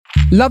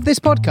Love this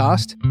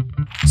podcast?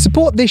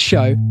 Support this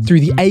show through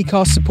the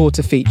Acast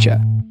supporter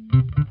feature.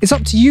 It's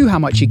up to you how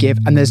much you give,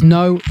 and there's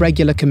no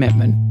regular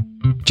commitment.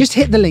 Just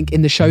hit the link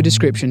in the show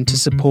description to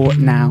support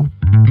now.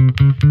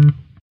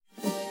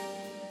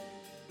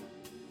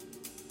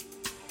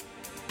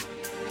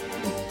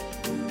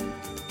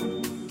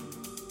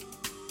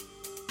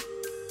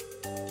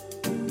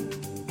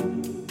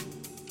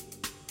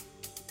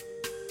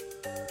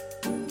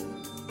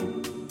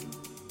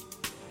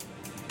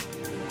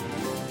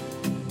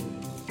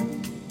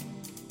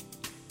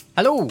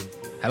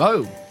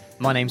 Hello.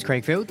 My name's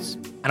Craig Fields.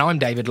 And I'm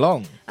David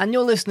Long. And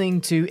you're listening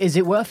to Is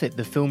It Worth It,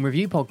 the film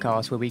review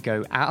podcast where we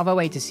go out of our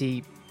way to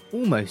see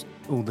almost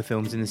all the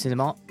films in the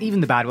cinema, even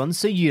the bad ones,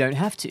 so you don't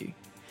have to.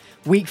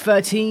 Week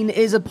 13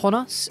 is upon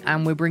us,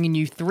 and we're bringing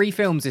you 3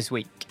 films this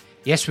week.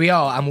 Yes, we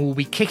are, and we'll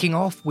be kicking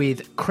off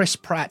with Chris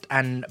Pratt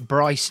and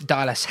Bryce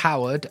Dallas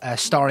Howard,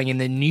 starring in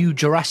the new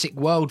Jurassic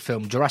World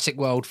film, Jurassic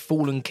World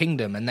Fallen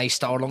Kingdom, and they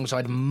star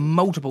alongside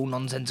multiple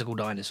nonsensical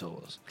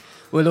dinosaurs.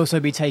 We'll also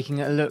be taking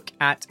a look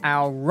at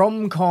our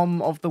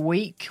rom-com of the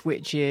week,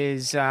 which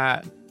is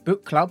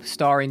Book Club,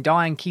 starring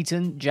Diane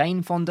Keaton,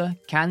 Jane Fonda,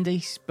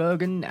 Candice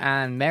Bergen,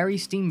 and Mary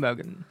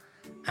Steenburgen.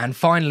 And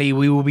finally,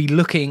 we will be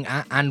looking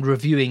at and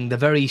reviewing the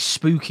very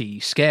spooky,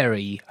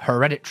 scary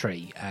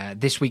Hereditary,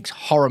 this week's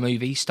horror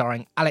movie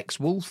starring Alex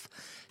Wolff,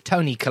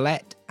 Toni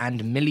Collette,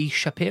 and Millie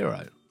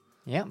Shapiro.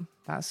 Yep,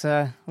 that's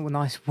a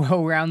nice,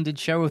 well-rounded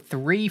show of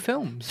 3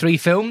 films. 3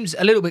 films,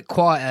 a little bit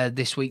quieter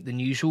this week than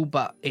usual,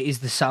 but it is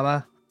the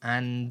summer,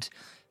 and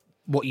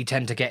what you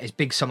tend to get is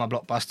big summer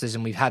blockbusters,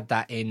 and we've had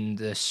that in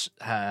the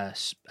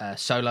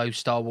Solo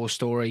Star Wars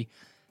story,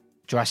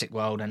 Jurassic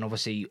World, and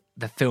obviously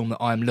the film that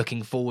I'm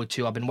looking forward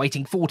to. I've been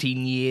waiting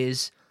 14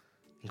 years,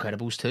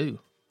 Incredibles 2. You've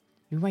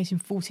been waiting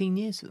 14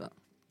 years for that?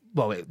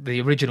 Well, the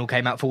original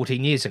came out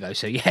 14 years ago,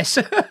 so yes.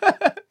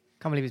 Can't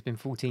believe it's been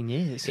 14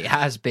 years. It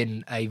has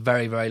been a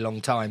very, very long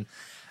time.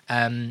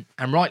 And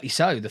rightly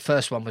so. The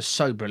first one was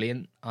so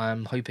brilliant.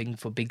 I'm hoping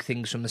for big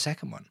things from the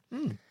second one.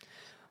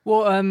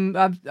 Well,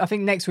 I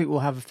think next week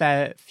we'll have a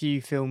fair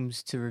few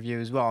films to review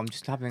as well. I'm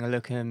just having a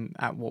look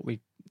at what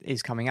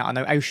is coming out. I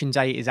know Ocean's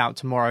 8 is out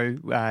tomorrow,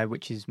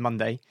 which is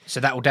Monday. So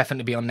that will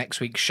definitely be on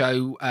next week's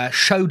show.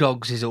 Show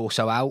Dogs is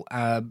also out.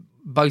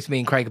 Both me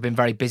and Craig have been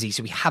very busy,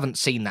 so we haven't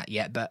seen that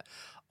yet, but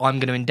I'm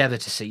going to endeavour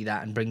to see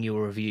that and bring you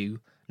a review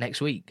next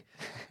week.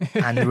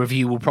 And the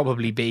review will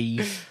probably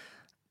be...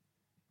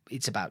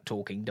 It's about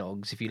talking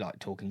dogs. If you like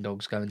talking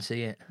dogs, go and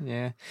see it.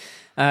 Yeah.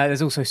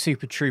 There's also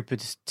Super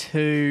Troopers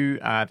 2,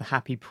 The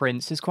Happy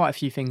Prince. There's quite a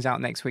few things out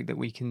next week that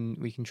we can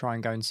try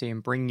and go and see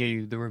and bring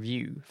you the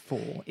review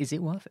for. Is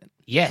it worth it?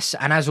 Yes,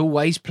 and as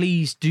always,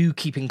 please do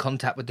keep in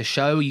contact with the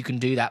show. You can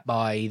do that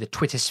by the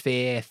Twitter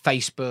sphere,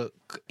 Facebook,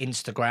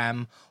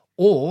 Instagram,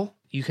 or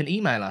you can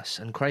email us.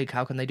 And Craig,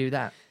 how can they do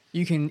that?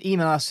 You can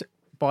email us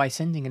by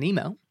sending an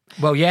email.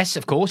 Well, yes,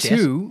 of course,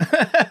 to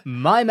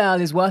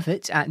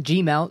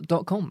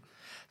mymail@gmail.com.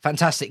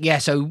 Fantastic. Yeah,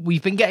 so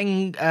we've been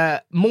getting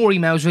more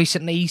emails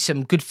recently,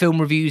 some good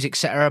film reviews,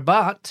 etc.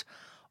 But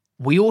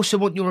we also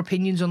want your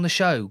opinions on the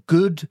show,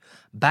 good,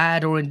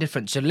 bad, or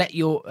indifferent. So let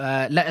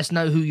us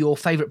know who your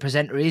favourite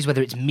presenter is,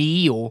 whether it's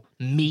me or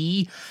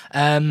me,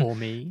 or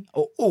me,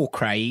 or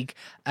Craig,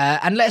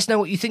 and let us know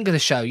what you think of the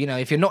show. You know,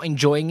 if you're not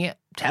enjoying it,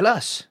 tell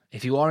us.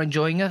 If you are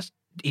enjoying it,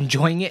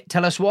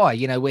 tell us why.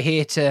 You know, we're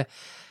here to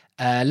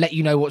let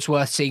you know what's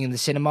worth seeing in the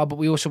cinema, but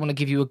we also want to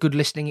give you a good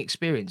listening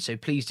experience. So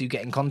please do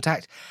get in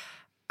contact.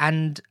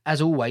 And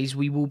as always,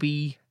 we will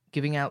be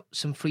giving out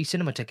some free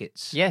cinema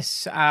tickets.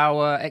 Yes,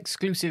 our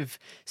exclusive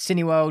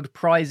Cineworld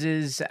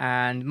prizes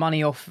and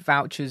money off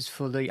vouchers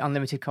for the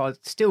unlimited card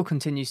still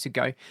continues to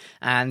go.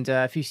 And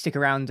if you stick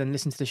around and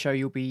listen to the show,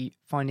 you'll be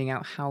finding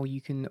out how you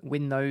can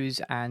win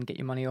those and get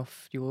your money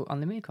off your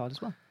unlimited card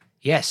as well.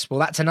 Yes, well,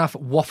 that's enough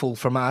waffle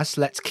from us.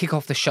 Let's kick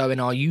off the show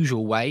in our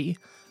usual way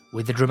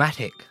with the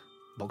dramatic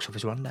box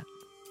office rundown.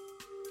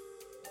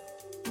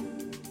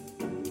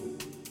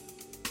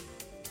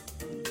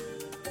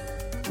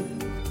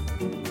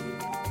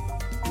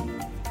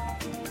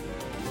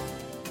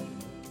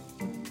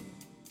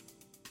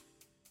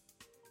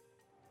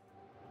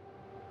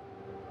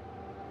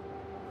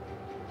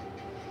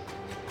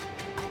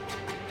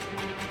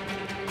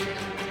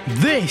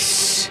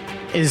 This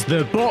is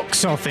the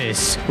box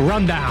office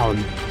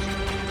rundown.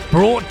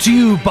 Brought to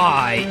you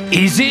by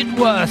Is It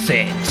Worth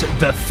It?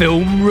 The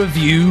Film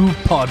Review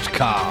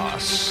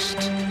Podcast.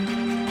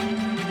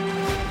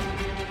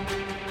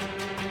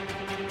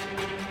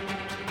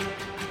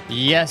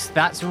 Yes,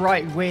 that's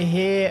right. We're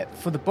here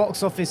for the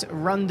box office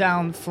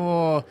rundown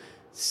for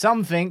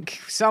something,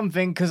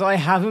 because I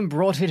haven't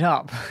brought it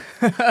up.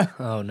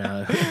 Oh,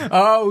 no.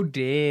 Oh,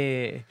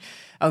 dear.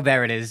 Oh,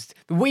 there it is.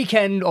 The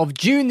weekend of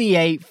June the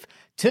 8th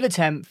to the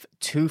 10th,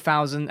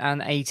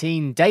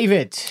 2018.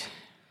 David,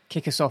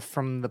 kick us off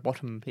from the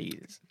bottom,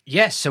 please.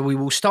 Yes, so we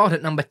will start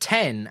at number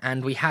 10,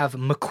 and we have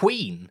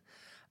McQueen,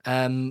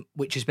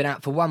 which has been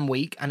out for 1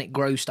 week, and it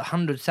grossed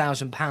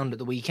 £100,000 at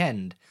the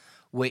weekend,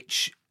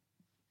 which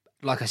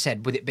like I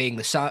said, with it being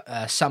the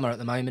summer at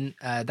the moment,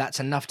 that's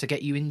enough to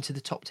get you into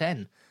the top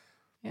 10.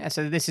 Yeah,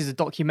 so this is a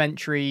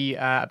documentary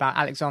about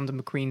Alexander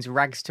McQueen's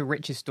rags to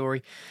riches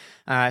story.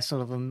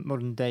 Sort of a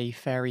modern day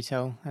fairy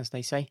tale, as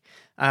they say.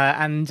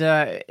 And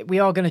we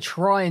are going to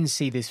try and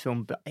see this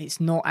film, but it's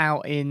not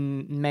out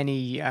in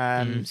many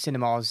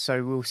cinemas.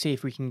 So we'll see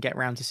if we can get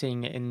around to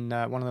seeing it in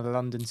one of the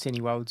London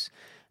Cineworlds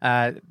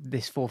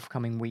this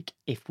forthcoming week,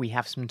 if we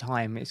have some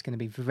time. It's going to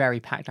be a very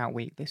packed out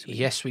week this week.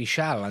 Yes, we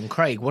shall. And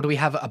Craig, what do we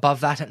have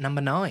above that at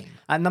number 9?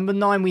 At number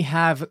 9, we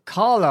have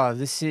Carla.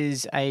 This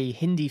is a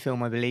Hindi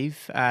film, I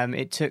believe.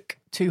 It took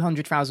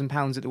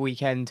 £200,000 at the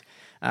weekend,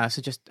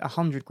 so just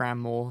 100 grand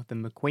more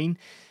than McQueen.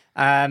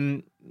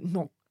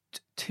 Not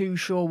too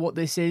sure what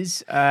this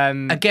is.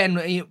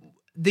 Again,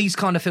 these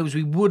kind of films,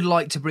 we would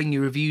like to bring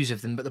you reviews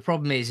of them, but the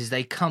problem is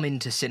they come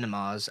into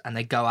cinemas and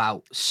they go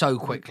out so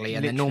quickly,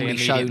 and they're normally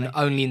shown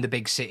only in the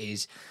big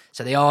cities.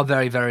 So they are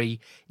very,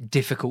 very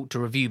difficult to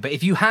review. But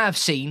if you have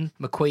seen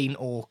McQueen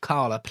or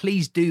Carla,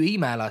 please do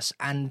email us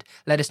and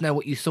let us know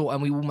what you thought,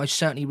 and we will most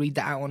certainly read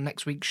that out on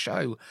next week's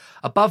show.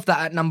 Above that,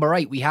 at number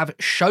 8, we have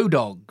Show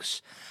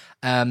Dogs.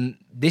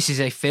 This is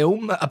a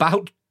film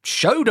about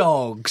show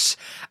dogs,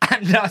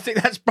 and I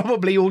think that's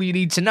probably all you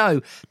need to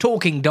know.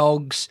 Talking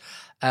dogs.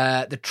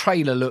 The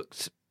trailer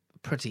looked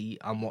pretty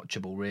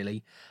unwatchable,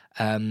 really.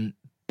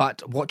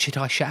 But watch it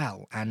I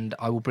shall, and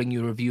I will bring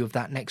you a review of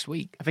that next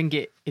week. I think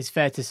it is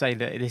fair to say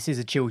that this is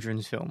a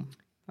children's film.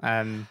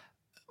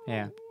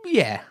 Yeah.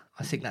 Yeah,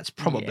 I think that's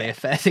probably a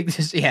fair thing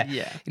to say. Yeah.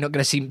 You're not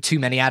going to see too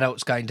many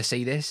adults going to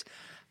see this.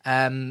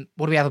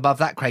 What do we have above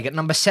that, Craig? At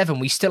number 7,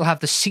 we still have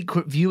the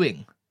secret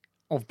viewing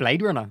of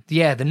Blade Runner.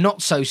 Yeah, the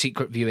not so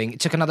secret viewing. It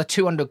took another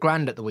 200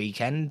 grand at the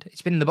weekend.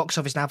 It's been in the box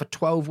office now for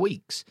 12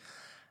 weeks.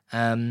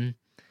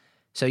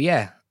 So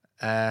yeah,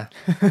 I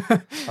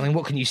mean,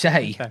 what can you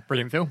say?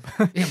 Brilliant film.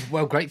 Yeah,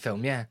 well, great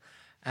film, yeah.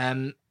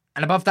 And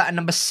above that, at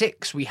number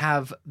 6, we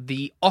have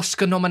the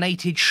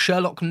Oscar-nominated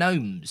Sherlock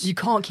Gnomes. You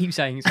can't keep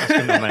saying it's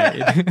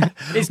Oscar-nominated.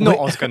 It's not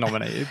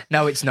Oscar-nominated.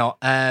 No, it's not.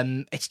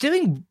 It's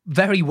doing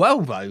very well,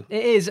 though.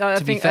 It is. I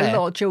think a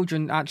lot of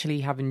children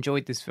actually have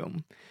enjoyed this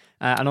film.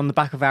 And on the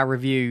back of our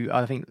review,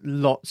 I think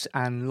lots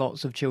and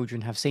lots of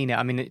children have seen it.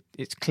 I mean,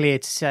 it's clear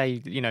to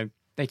say, you know,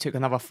 they took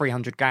another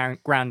 300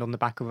 grand on the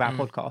back of our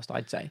podcast,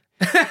 I'd say.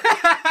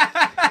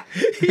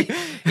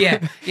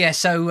 Yeah.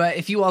 So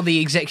if you are the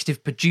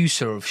executive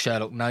producer of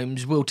Sherlock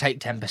Gnomes, we'll take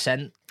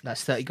 10%.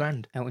 That's 30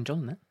 grand. Elton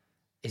John, that.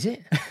 Is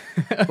it?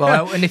 Well,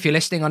 Elton, if you're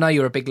listening, I know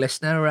you're a big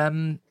listener.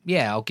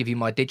 I'll give you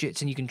my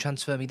digits and you can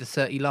transfer me the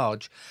 30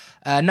 large.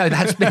 No,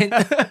 that's been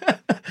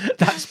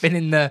that's been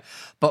in the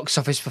box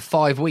office for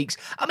 5 weeks.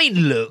 I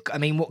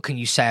mean, what can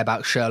you say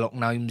about Sherlock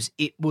Gnomes?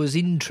 It was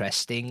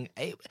interesting.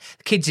 The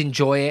kids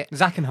enjoy it.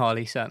 Zach and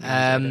Harley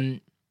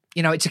certainly.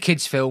 You know, it's a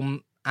kids'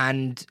 film,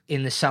 and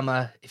in the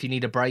summer, if you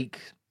need a break,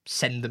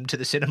 send them to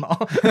the cinema,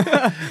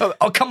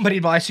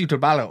 accompanied by a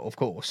suitable ballot, of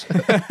course.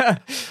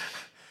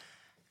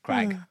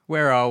 Craig,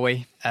 where are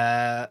we?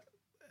 We're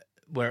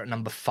at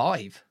number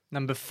 5.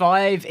 Number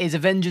 5 is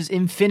Avengers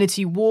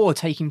Infinity War,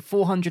 taking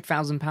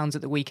 £400,000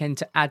 at the weekend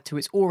to add to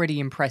its already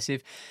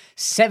impressive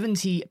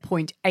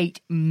 £70.8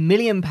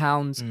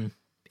 million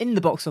in the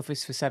box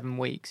office for 7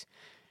 weeks.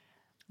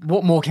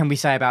 What more can we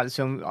say about this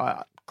film?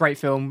 Great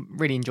film,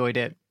 really enjoyed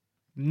it.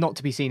 Not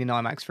to be seen in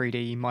IMAX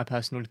 3D, my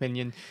personal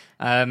opinion,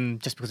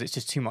 just because it's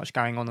just too much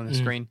going on the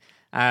screen.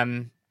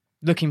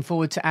 Looking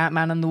forward to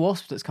Ant-Man and the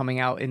Wasp that's coming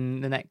out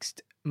in the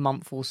next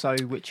month or so,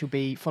 which will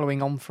be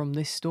following on from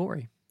this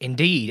story.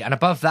 Indeed. And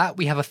above that,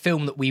 we have a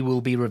film that we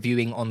will be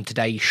reviewing on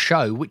today's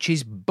show, which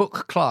is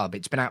Book Club.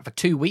 It's been out for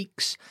 2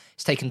 weeks.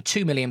 It's taken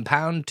 £2 million,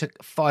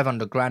 took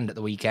 500 grand at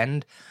the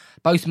weekend.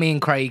 Both me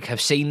and Craig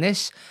have seen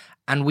this,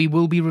 and we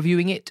will be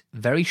reviewing it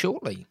very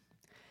shortly.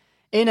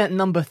 In at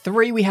number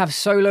 3, we have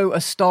Solo,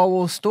 A Star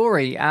Wars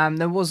Story.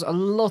 There was a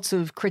lot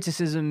of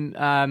criticism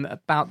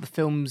about the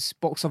film's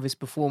box office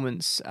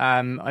performance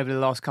over the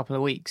last couple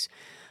of weeks.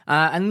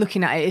 And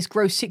looking at it, it's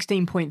grossed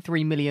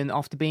 £16.3 million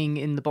after being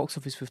in the box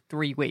office for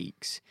 3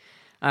 weeks.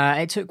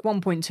 It took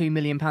 £1.2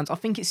 million. I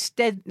think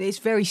it's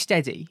very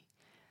steady,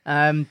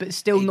 but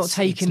still not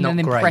taking an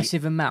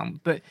impressive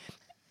amount. But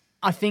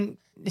I think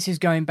this is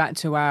going back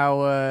to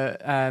our...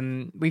 I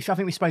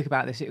think we spoke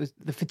about this. It was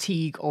the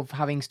fatigue of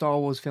having Star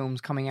Wars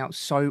films coming out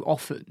so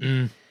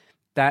often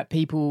that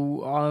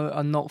people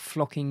are not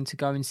flocking to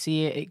go and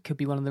see it. It could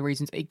be one of the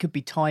reasons. It could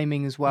be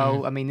timing as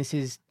well. I mean, it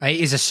is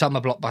a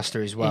summer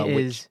blockbuster as well,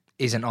 which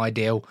isn't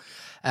ideal.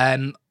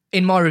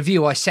 In my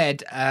review, I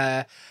said,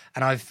 and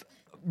I've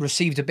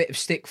received a bit of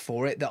stick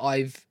for it, that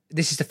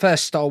this is the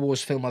first Star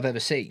Wars film I've ever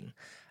seen.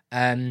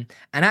 And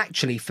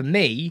actually, for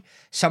me,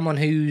 someone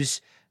who's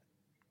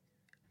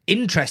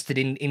interested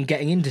in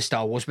getting into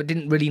Star Wars but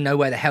didn't really know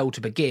where the hell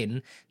to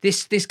begin,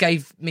 this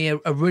gave me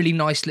a really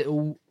nice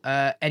little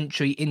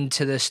entry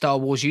into the Star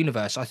Wars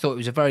universe. I thought it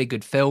was a very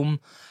good film,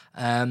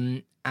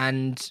 and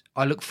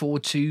I look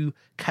forward to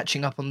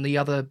catching up on the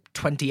other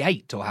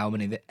 28 or how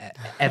many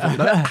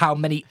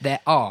there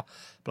are.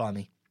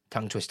 Blimey,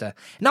 tongue twister.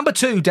 Number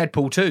 2,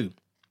 Deadpool 2.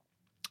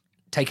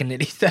 taken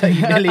nearly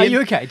 30 million. Are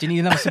you okay? Do you need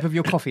another sip of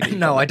your coffee? that you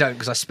No, got? I don't,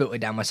 because I spilt it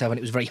down myself and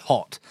it was very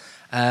hot.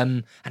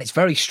 And it's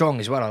very strong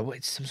as well.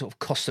 It's some sort of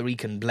Costa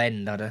Rican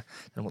blend. I don't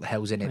know what the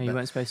hell's in it. No, you but-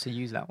 weren't supposed to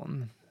use that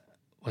one.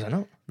 Was I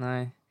not?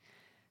 No,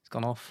 it's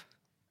gone off.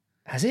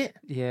 Has it?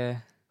 Yeah.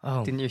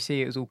 Oh. Didn't you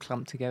see it was all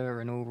clumped together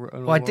and all?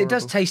 Well, it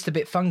does taste a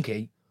bit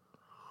funky.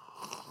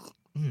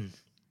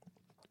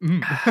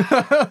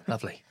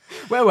 Lovely.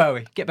 Where were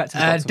we? Get back to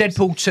the box office.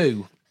 Deadpool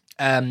 2.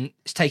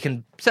 It's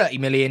taken 30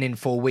 million in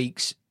 4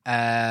 weeks.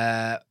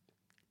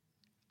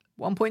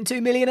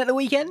 1.2 million at the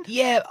weekend.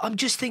 Yeah, I'm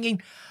just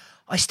thinking,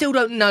 I still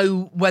don't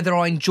know whether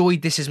I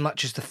enjoyed this as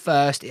much as the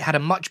first. It had a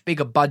much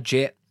bigger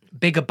budget.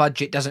 Bigger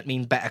budget doesn't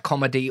mean better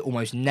comedy,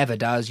 almost never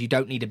does. You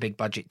don't need a big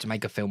budget to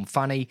make a film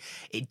funny.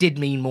 It did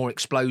mean more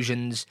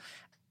explosions.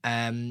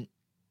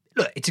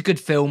 Look, it's a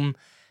good film.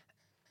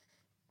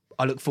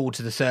 I look forward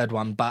to the third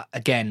one, but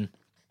again,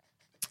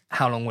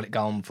 how long will it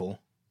go on for?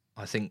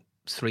 I think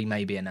 3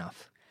 may be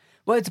enough.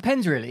 Well, it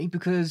depends really,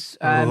 because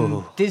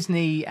Oh.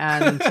 Disney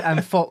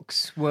and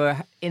Fox were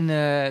in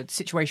a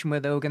situation where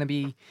they were going to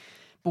be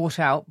bought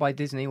out by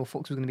Disney, or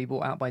Fox was going to be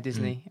bought out by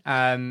Disney,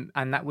 and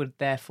that would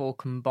therefore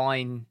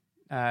combine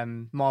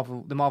the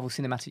Marvel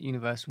Cinematic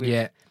Universe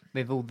with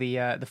all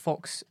the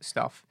Fox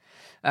stuff.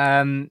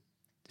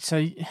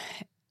 So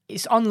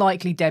it's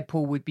unlikely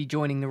Deadpool would be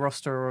joining the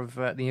roster of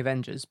the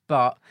Avengers,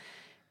 but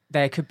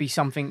there could be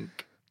something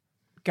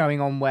going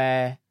on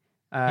where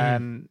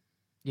one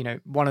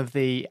of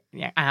the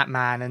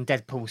Ant-Man and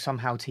Deadpool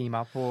somehow team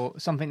up or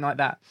something like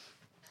that.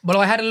 Well,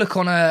 I had a look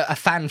on a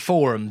fan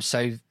forum,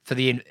 so for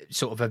the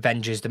sort of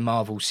Avengers, the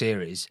Marvel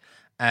series,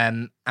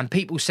 and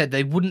people said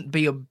they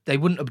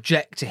wouldn't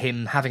object to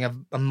him having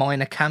a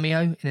minor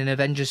cameo in an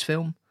Avengers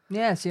film,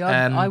 Yeah, see,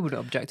 I wouldn't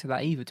object to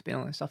that either, to be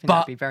honest. I think but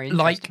that'd be very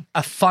interesting. like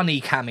a funny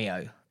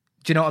cameo.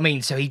 Do you know what I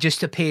mean? So he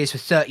just appears for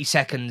 30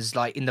 seconds,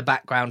 like in the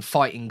background,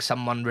 fighting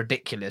someone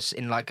ridiculous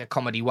in like a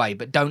comedy way,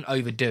 but don't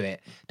overdo it.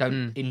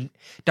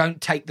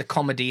 Don't take the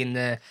comedy and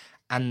the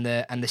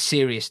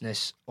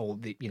seriousness, or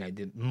the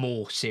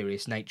more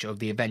serious nature of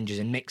the Avengers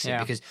and mix it,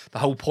 because the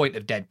whole point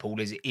of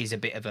Deadpool is a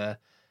bit of a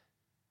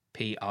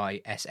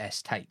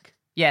PISS take.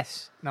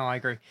 Yes, no, I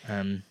agree.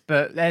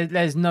 But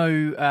there's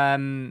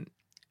no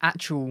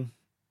actual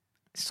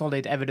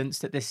solid evidence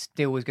that this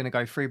deal was going to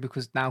go through,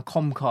 because now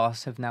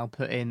Comcast have now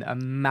put in a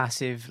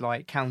massive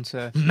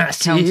counter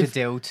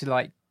deal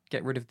to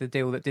get rid of the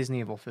deal that Disney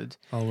have offered.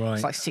 Oh, right.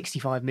 It's like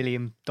 $65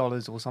 million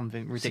or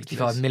something ridiculous.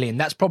 65 million.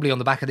 That's probably on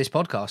the back of this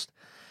podcast.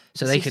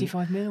 So they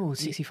 65 million or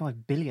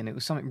 65 billion. It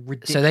was something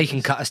ridiculous. So they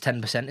can cut us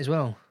 10% as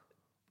well.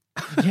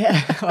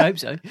 Yeah, I hope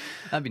so.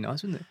 That'd be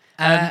nice, wouldn't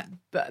it?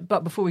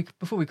 But before we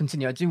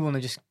continue, I do want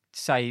to just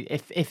say,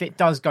 if it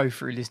does go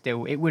through this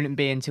deal, it wouldn't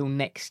be until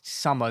next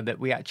summer that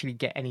we actually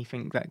get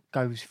anything that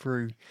goes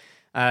through.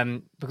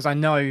 Because I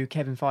know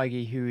Kevin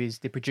Feige, who is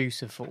the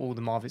producer for all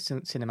the Marvel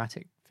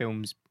cinematic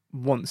films,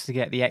 wants to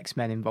get the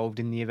X-Men involved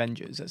in the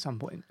Avengers at some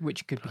point,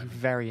 which could be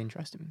very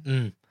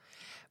interesting.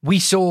 We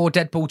saw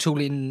Deadpool 2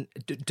 in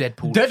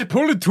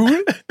Deadpool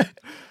 2?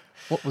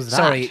 What was that?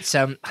 Sorry, it's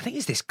I think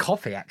it's this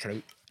coffee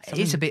actually.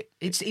 It's a bit.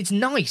 It's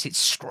nice. It's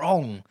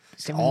strong.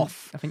 It's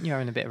off. I think you're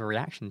having a bit of a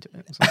reaction to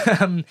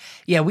it.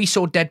 Yeah, we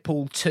saw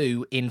Deadpool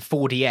 2 in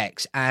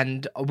 4DX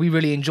and we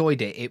really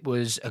enjoyed it. It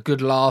was a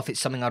good laugh. It's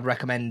something I'd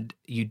recommend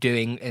you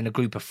doing in a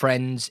group of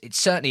friends. It's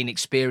certainly an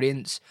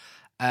experience.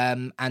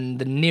 And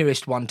the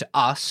nearest one to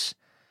us,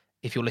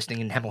 if you're listening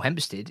in Hemel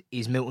Hempstead,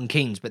 is Milton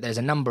Keynes. But there's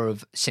a number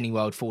of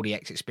Cineworld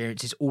 4DX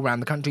experiences all around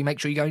the country. Make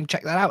sure you go and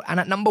check that out. And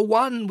at number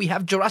 1, we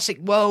have Jurassic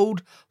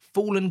World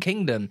Fallen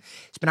Kingdom.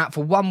 It's been out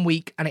for 1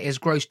 week and it has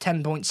grossed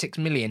 10.6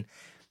 million,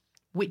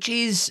 which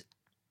is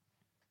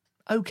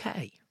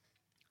okay.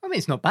 I mean,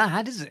 it's not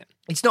bad, is it?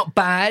 It's not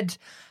bad,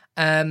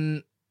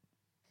 but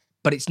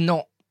it's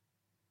not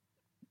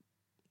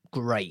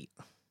great.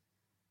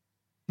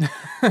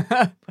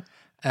 Although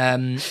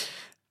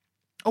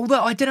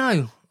I don't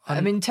know.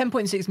 I mean,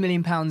 £10.6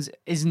 million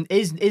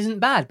isn't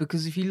bad,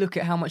 because if you look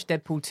at how much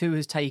Deadpool 2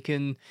 has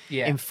taken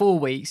in 4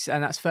 weeks,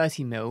 and that's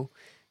 30 mil,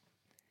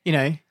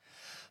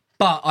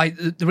 But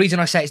the reason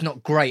I say it's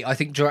not great, I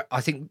think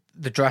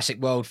the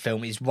Jurassic World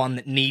film is one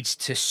that needs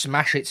to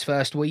smash its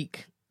first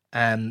week,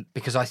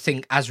 because I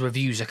think as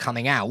reviews are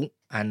coming out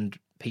and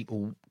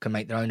people can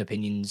make their own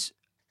opinions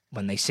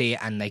when they see it,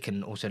 and they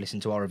can also listen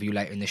to our review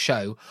later in the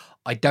show,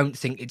 I don't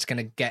think it's going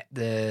to get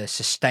the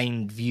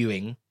sustained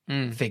viewing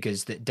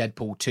figures that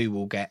Deadpool 2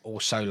 will get, or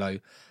Solo,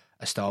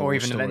 a Star Wars or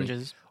even story,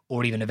 Avengers,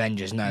 or even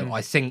Avengers. No,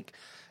 I think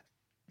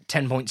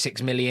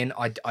 10.6 million.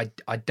 I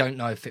don't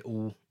know if it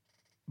will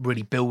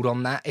really build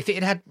on that. If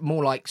it had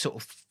more like sort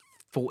of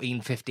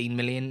 14, 15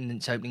 million in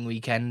its opening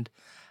weekend.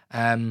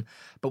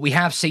 But we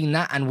have seen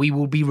that, and we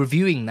will be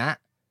reviewing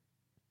that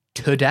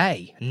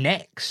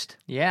next.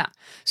 Yeah.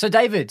 So,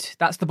 David,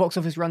 that's the box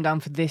office rundown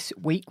for this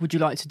week. Would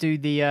you like to do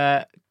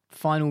the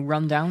final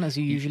rundown as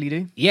you usually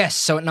do? Yes.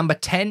 So at number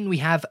 10, we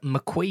have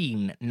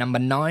McQueen. Number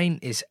 9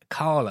 is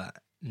Carla.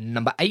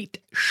 Number 8,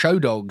 Show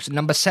Dogs.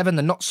 Number 7,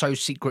 the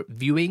not-so-secret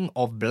viewing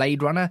of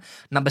Blade Runner.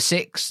 Number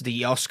 6,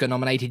 the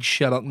Oscar-nominated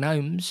Sherlock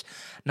Gnomes.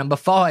 Number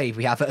 5,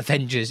 we have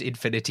Avengers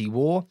Infinity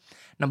War.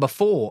 Number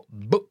 4,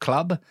 Book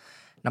Club.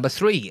 Number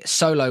 3,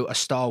 Solo, A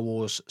Star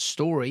Wars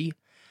Story.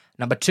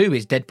 Number 2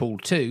 is Deadpool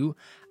 2.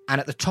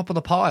 And at the top of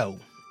the pile,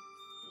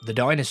 The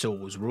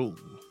Dinosaurs Rule.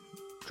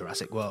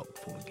 Jurassic World,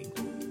 Fallen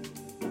Kingdom.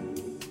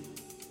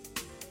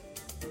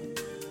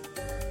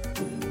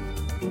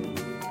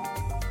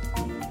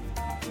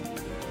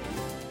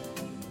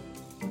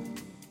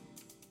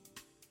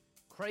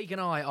 Craig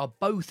and I are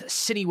both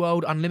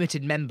Cineworld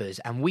Unlimited members,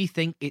 and we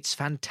think it's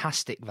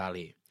fantastic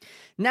value.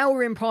 Now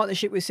we're in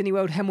partnership with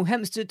Cineworld Hemel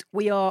Hempstead,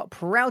 we are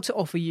proud to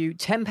offer you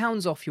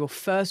 £10 off your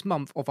first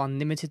month of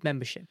unlimited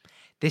membership.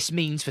 This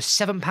means for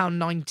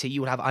 £7.90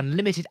 you will have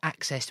unlimited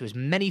access to as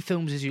many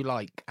films as you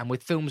like, and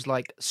with films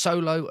like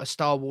Solo, A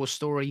Star Wars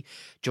Story,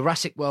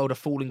 Jurassic World, A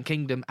Fallen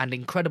Kingdom and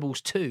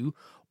Incredibles 2,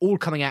 all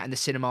coming out in the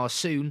cinemas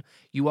soon,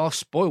 you are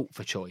spoilt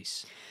for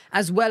choice.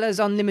 As well as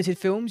unlimited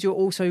films, you'll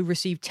also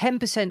receive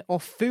 10%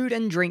 off food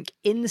and drink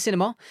in the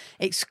cinema,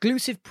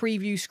 exclusive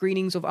preview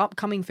screenings of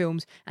upcoming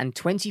films, and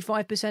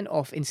 25%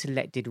 off in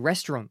selected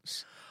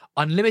restaurants.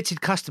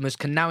 Unlimited customers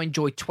can now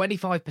enjoy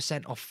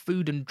 25% off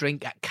food and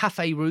drink at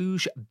Café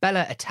Rouge,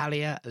 Bella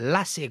Italia,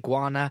 La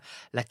Ciguana,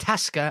 La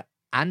Tasca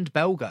and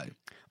Belgo.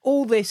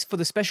 All this for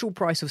the special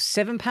price of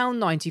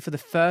 £7.90 for the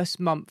first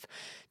month.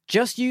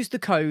 Just use the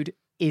code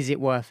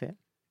ISITWORTHIT.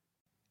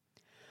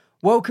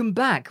 Welcome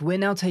back. We're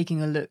now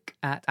taking a look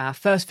at our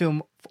first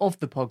film of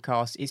the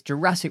podcast. It's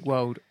Jurassic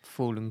World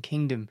Fallen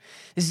Kingdom.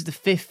 This is the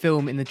 5th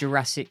film in the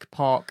Jurassic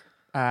Park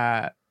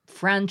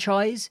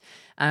franchise,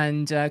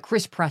 and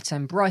Chris Pratt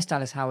and Bryce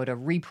Dallas Howard are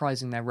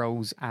reprising their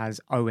roles as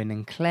Owen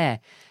and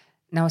Claire.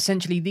 Now,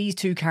 essentially, these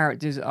two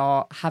characters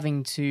are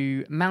having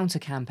to mount a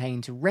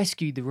campaign to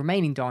rescue the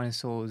remaining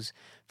dinosaurs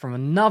from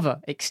another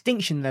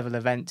extinction-level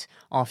event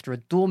after a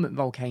dormant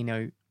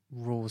volcano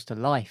roars to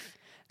life.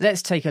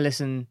 Let's take a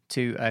listen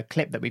to a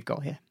clip that we've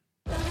got here.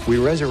 We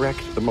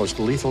resurrect the most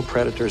lethal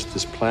predators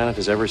this planet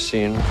has ever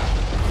seen.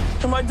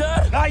 Am I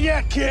dead? Not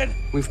yet, kid.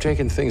 We've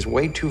taken things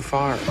way too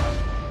far.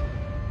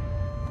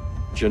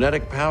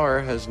 Genetic power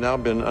has now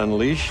been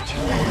unleashed.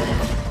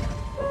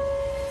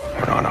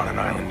 We're not on an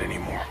island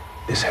anymore.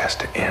 This has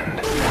to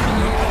end.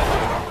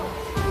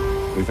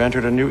 We've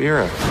entered a new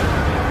era.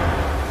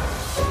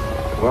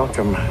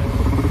 Welcome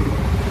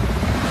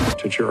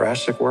to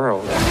Jurassic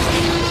World.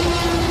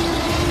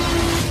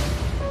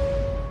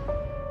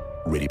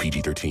 Rated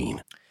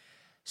PG-13.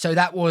 So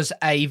that was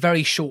a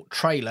very short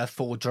trailer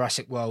for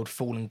Jurassic World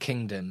Fallen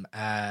Kingdom,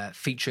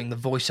 featuring the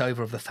voiceover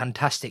of the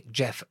fantastic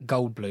Jeff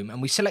Goldblum.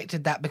 And we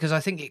selected that because I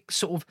think it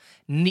sort of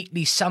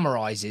neatly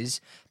summarises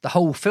the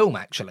whole film,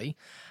 actually.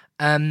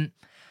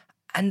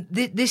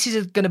 This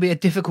is going to be a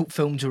difficult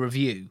film to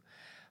review.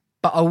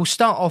 But I will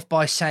start off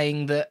by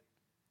saying that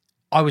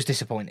I was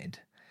disappointed.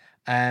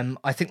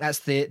 I think that's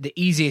the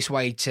easiest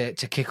way to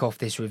kick off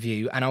this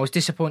review. And I was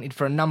disappointed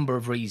for a number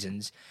of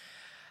reasons.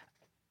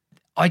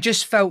 I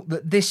just felt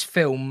that this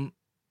film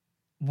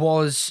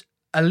was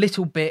a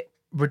little bit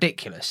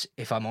ridiculous,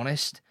 if I'm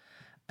honest.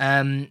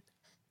 And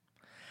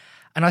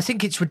I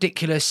think it's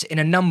ridiculous in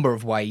a number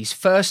of ways.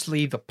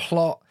 Firstly, the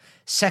plot.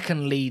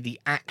 Secondly, the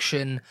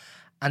action.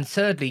 And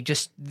thirdly,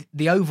 just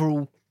the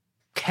overall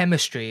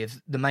chemistry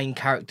of the main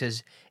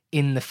characters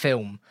in the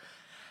film.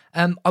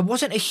 I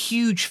wasn't a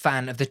huge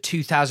fan of the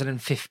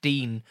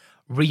 2015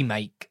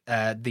 remake,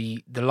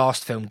 the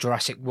last film,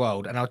 Jurassic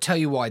World, and I'll tell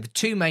you why. The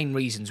two main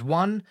reasons: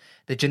 one,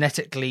 the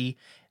genetically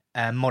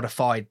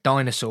modified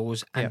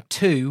dinosaurs, and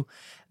two,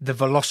 the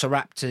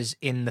velociraptors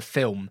in the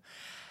film.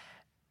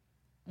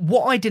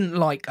 What I didn't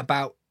like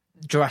about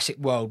Jurassic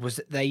World was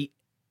that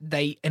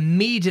they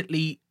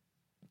immediately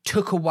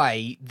took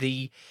away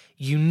the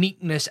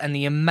uniqueness and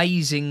the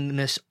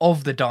amazingness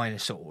of the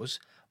dinosaurs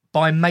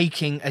by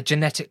making a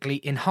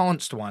genetically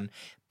enhanced one.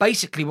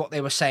 Basically, what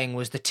they were saying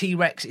was the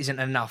T-Rex isn't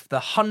enough.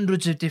 The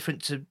hundreds of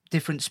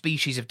different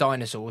species of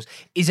dinosaurs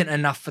isn't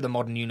enough for the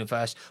modern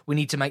universe. We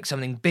need to make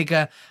something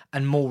bigger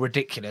and more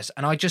ridiculous.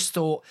 And I just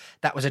thought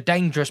that was a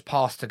dangerous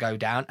path to go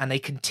down, and they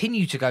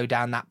continue to go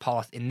down that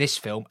path in this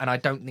film, and I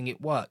don't think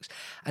it works.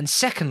 And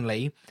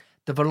secondly,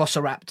 the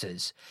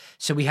velociraptors.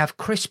 So we have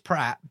Chris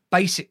Pratt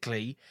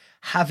basically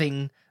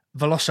having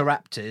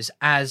velociraptors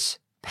as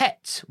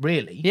pets,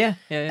 really. Yeah.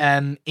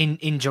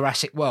 In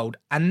Jurassic World,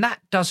 and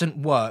that doesn't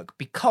work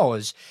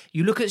because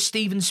you look at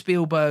Steven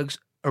Spielberg's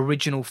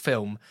original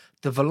film,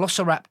 the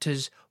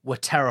velociraptors were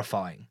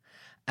terrifying,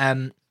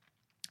 and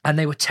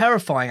they were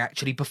terrifying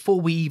actually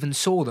before we even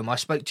saw them. I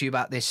spoke to you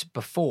about this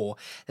before.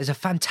 There's a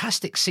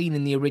fantastic scene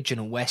in the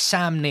original where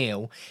Sam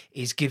Neill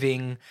is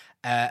giving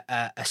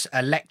a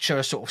lecture,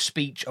 a sort of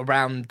speech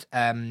around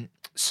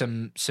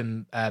some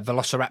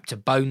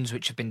velociraptor bones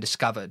which have been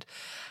discovered.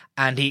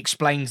 And he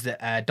explains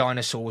that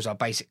dinosaurs are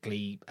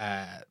basically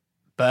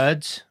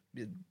birds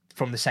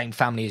from the same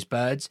family as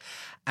birds.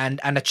 And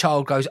a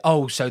child goes,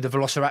 oh, so the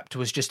velociraptor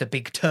was just a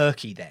big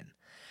turkey then.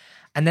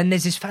 And then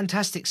there's this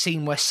fantastic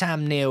scene where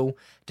Sam Neill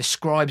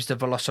describes the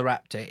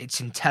Velociraptor,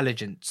 its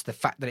intelligence, the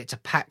fact that it's a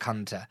pack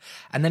hunter.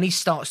 And then he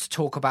starts to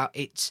talk about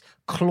its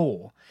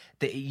claw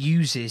that it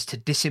uses to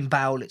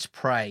disembowel its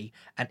prey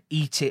and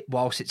eat it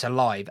whilst it's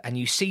alive. And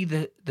you see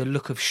the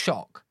look of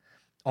shock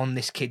on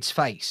this kid's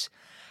face.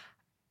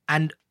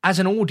 And as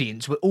an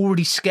audience, we're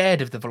already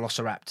scared of the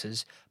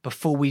Velociraptors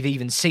before we've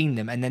even seen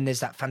them. And then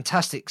there's that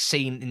fantastic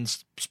scene in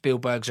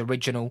Spielberg's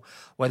original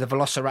where the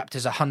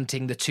Velociraptors are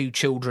hunting the two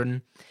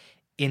children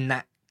in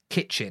that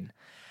kitchen.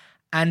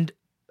 And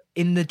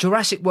in the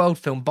Jurassic World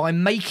film, by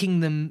making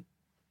them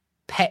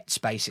pets,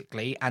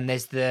 basically, and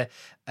there's the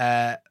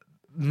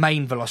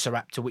main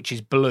Velociraptor, which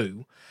is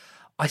blue,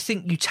 I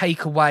think you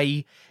take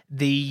away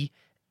the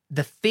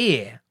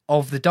fear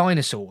of the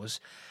dinosaurs.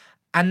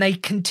 And they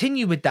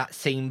continue with that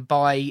theme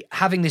by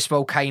having this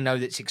volcano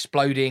that's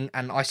exploding.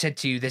 And I said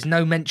to you, there's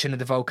no mention of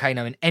the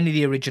volcano in any of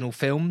the original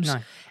films,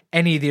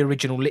 any of the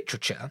original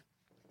literature.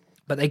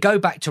 But they go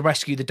back to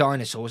rescue the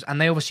dinosaurs,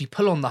 and they obviously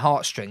pull on the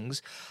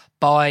heartstrings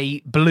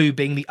by Blue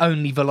being the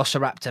only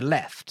Velociraptor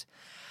left.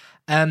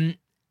 And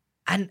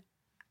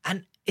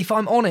if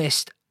I'm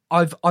honest,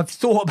 I've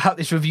thought about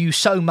this review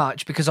so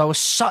much because I was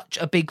such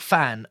a big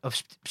fan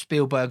of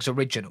Spielberg's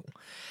original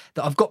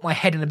that I've got my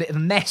head in a bit of a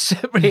mess,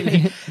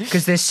 really,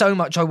 because there's so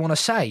much I want to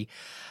say.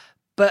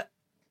 But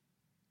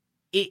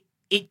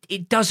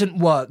it doesn't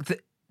work.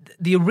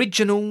 The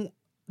original,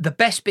 the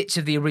best bits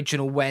of the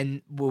original were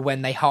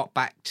when they hark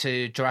back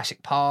to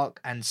Jurassic Park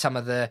and some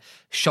of the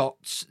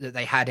shots that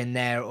they had in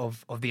there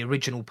of the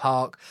original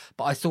park.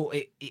 But I thought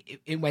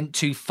it went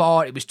too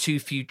far. It was too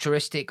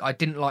futuristic. I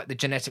didn't like the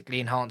genetically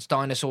enhanced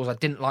dinosaurs. I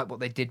didn't like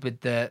what they did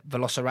with the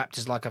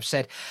Velociraptors, like I've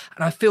said.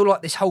 And I feel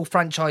like this whole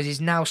franchise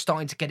is now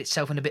starting to get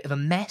itself in a bit of a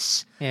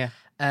mess. Yeah.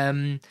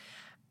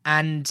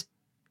 And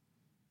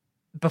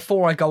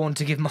before I go on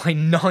to give my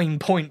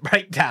 9-point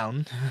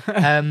breakdown,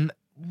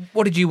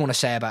 what did you want to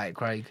say about it,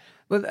 Craig?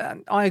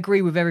 Well, I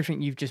agree with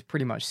everything you've just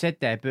pretty much said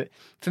there. But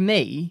for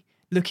me,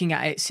 looking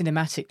at it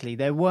cinematically,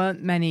 there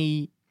weren't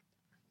many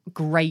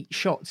great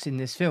shots in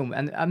this film.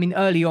 And I mean,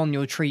 early on,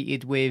 you're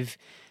treated with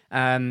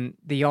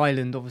the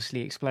island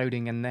obviously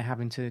exploding and they're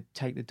having to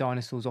take the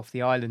dinosaurs off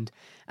the island.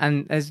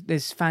 And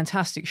there's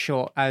fantastic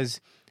shot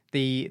as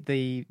the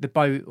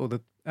boat or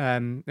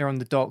they're on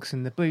the docks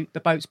and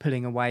the boat's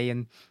pulling away,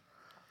 and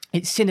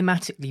it's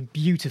cinematically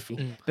beautiful,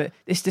 but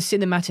it's the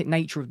cinematic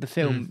nature of the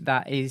film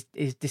that is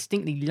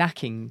distinctly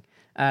lacking.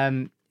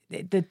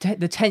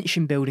 The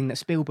tension building that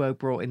Spielberg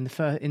brought in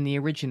the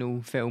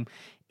original film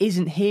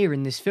isn't here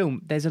in this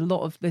film.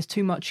 There's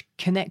too much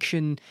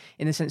connection,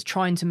 in a sense,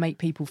 trying to make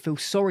people feel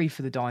sorry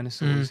for the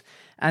dinosaurs,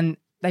 and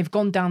they've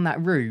gone down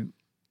that route,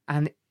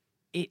 and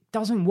it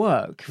doesn't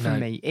work for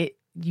me.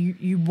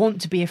 You want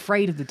to be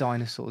afraid of the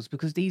dinosaurs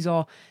because these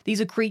are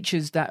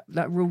creatures that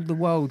ruled the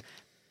world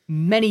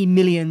many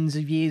millions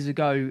of years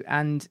ago,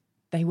 and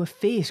they were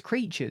fierce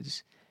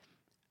creatures,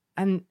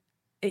 and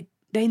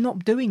they're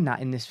not doing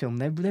that in this film.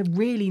 They're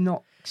really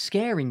not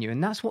scaring you,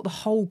 and that's what the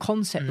whole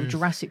concept of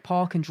Jurassic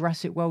Park and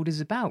Jurassic World is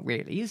about,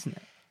 really, isn't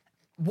it?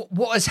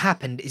 What has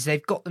happened is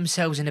they've got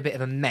themselves in a bit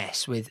of a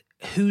mess with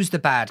who's the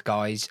bad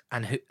guys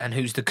and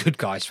who's the good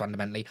guys.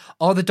 Fundamentally,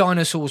 are the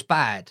dinosaurs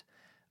bad?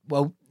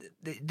 Well,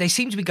 they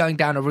seem to be going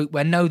down a route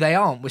where no, they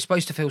aren't. We're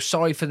supposed to feel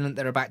sorry for them that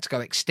they're about to go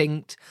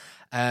extinct.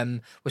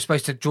 We're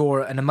supposed to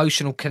draw an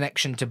emotional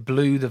connection to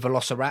Blue, the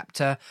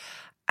Velociraptor.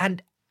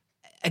 And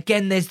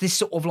again, there's this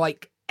sort of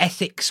like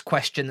ethics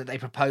question that they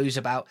propose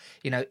about,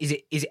 is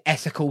it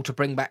ethical to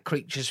bring back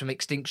creatures from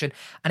extinction?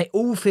 And it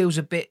all feels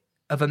a bit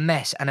of a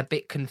mess and a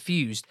bit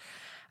confused.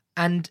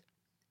 And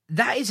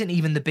that isn't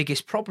even the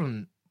biggest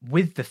problem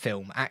with the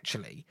film,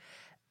 actually.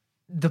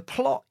 The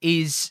plot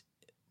is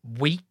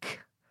weak.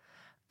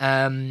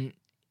 It's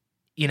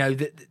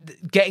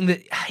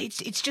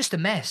just a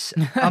mess.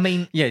 I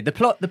mean, yeah, the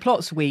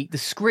plot's weak. The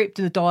script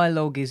and the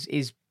dialogue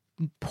is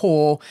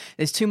poor.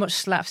 There's too much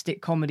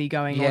slapstick comedy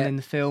going on in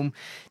the film.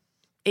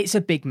 It's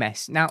a big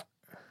mess. Now,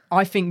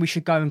 I think we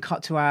should go and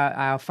cut to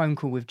our phone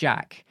call with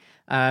Jack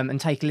and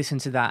take a listen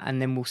to that,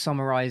 and then we'll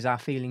summarise our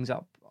feelings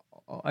up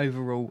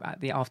overall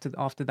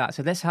after that.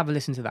 So let's have a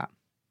listen to that.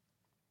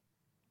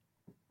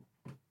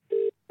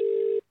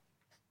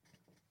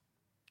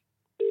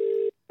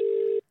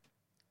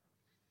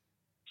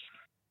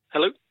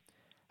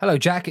 Hello,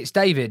 Jack. It's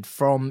David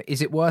from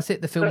Is It Worth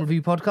It, the film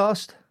review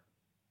podcast.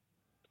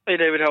 Hey,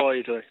 David. How are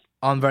you today?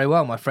 I'm very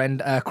well, my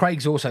friend.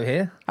 Craig's also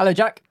here. Hello,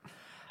 Jack.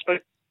 Are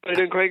you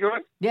doing, Craig, all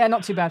right? Yeah,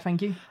 not too bad,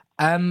 thank you.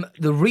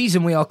 The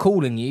reason we are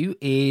calling you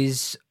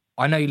is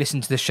I know you listen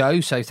to the show,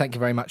 so thank you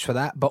very much for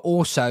that. But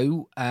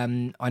also, I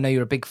know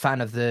you're a big fan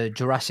of the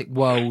Jurassic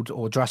World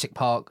or Jurassic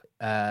Park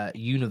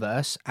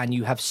universe, and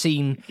you have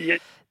seen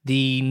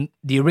the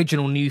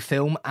original new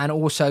film and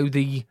also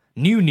the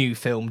new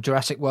film,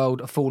 Jurassic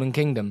World: A Fallen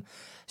Kingdom.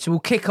 So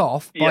we'll kick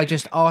off by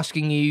just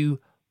asking you,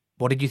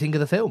 what did you think of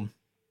the film?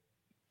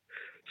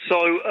 So,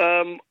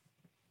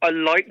 I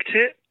liked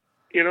it,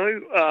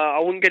 I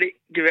wouldn't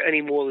give it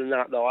any more than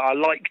that, though. I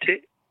liked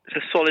it. It's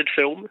a solid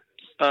film.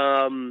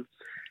 And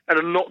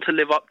had a lot to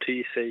live up to,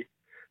 you see.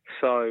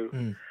 So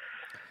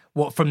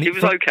What from the? it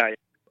was okay.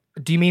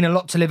 Do you mean a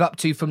lot to live up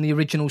to from the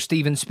original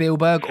Steven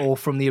Spielberg or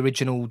from the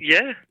original?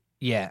 Yeah.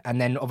 Yeah, and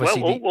then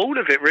obviously all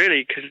of it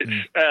really, because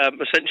it's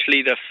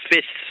essentially the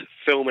 5th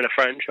film in a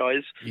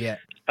franchise. Yeah.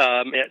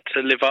 It had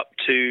to live up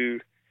to,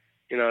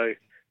 you know,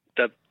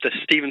 the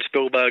Steven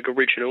Spielberg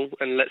original,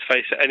 and let's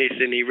face it,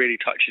 anything he really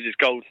touches is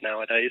gold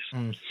nowadays.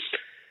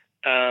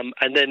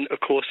 And then, of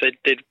course, they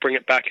did bring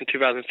it back in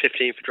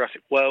 2015 for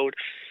Jurassic World,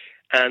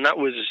 and that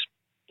was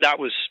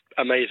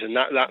amazing.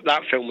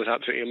 That film was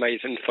absolutely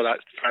amazing for that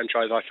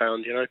franchise, I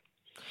found, you know.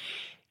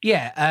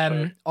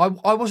 Yeah,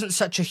 I wasn't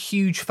such a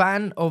huge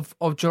fan of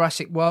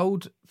Jurassic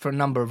World for a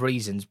number of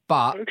reasons,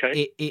 but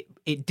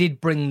it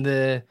did bring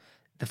the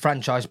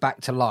franchise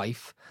back to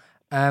life.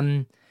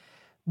 In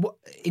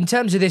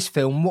terms of this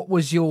film, what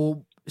was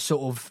your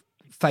sort of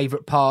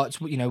favourite parts?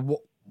 You know,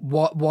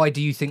 why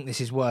do you think this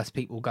is worth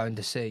people going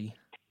to see?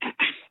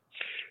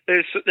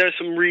 There's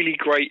some really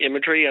great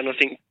imagery, and I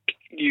think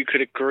you could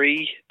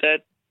agree that.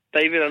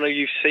 David, I know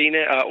you've seen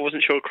it. I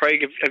wasn't sure, Craig.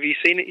 Have you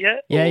seen it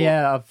yet?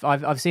 Yeah.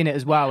 I've seen it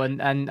as well,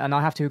 and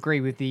I have to agree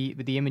with the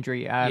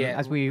imagery.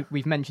 As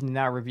we've mentioned in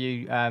our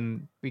review,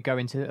 we go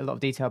into a lot of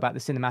detail about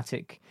the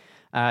cinematic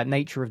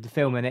nature of the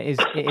film, and it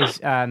is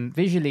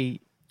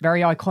visually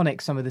very iconic.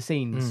 Some of the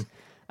scenes,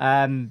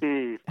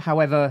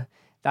 however,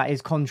 that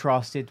is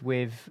contrasted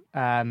with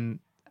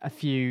a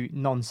few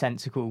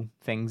nonsensical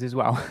things as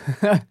well.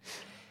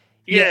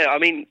 Yeah, I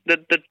mean the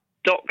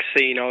dock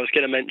scene I was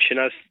going to mention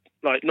as.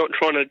 Like, not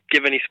trying to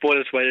give any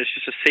spoilers away, there's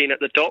just a scene at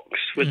the docks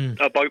with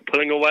a boat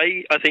pulling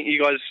away. I think you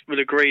guys would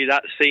agree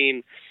that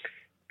scene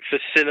for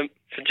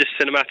just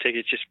cinematic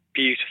is just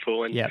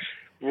beautiful and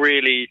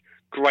really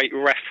great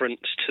reference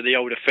to the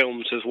older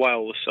films as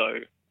well. So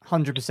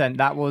 100%.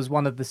 That was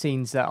one of the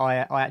scenes that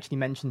I actually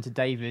mentioned to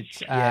David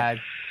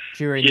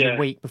during the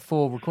week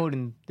before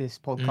recording this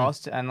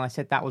podcast, and I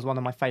said that was one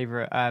of my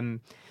favourite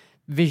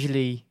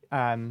visually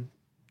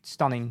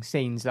stunning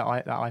scenes that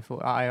I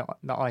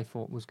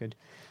thought was good.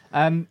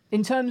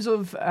 In terms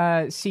of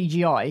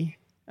CGI,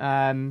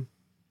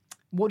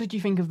 what did you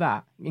think of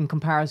that in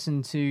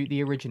comparison to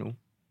the original?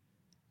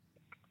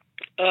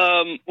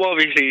 Well,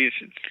 obviously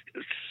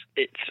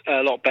it's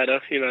a lot better.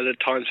 You know, the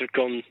times have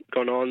gone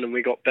on, and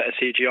we got better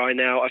CGI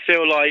now. I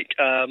feel like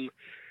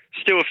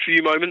still a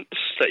few moments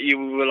that you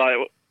were like,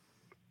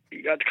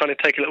 you had to kind of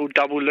take a little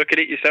double look at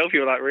it yourself. You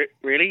were like,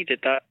 really?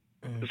 Did that?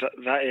 Was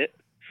that it?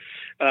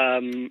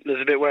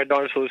 There's a bit where a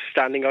dinosaur was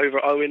standing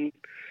over Owen,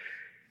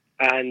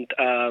 and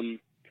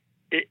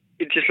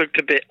it just looked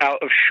a bit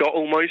out of shot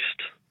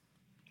almost,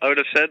 I would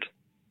have said.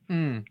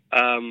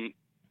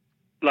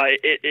 Like,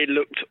 it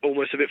looked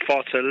almost a bit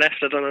far to the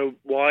left. I don't know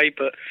why,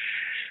 but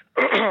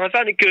I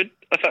found it good.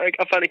 I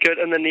found it good.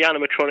 And then the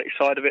animatronic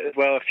side of it as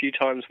well, a few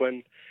times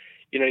when,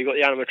 you know, you got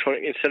the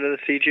animatronic instead of the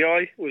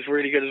CGI was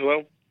really good as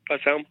well, I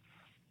found.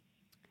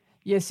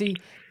 Yeah, see,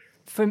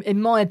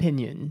 in my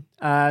opinion,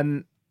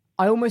 I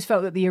almost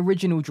felt that the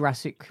original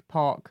Jurassic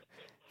Park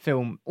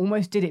film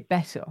almost did it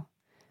better.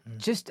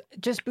 Just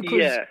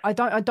because I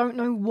don't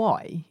know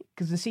why,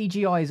 because the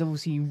CGI is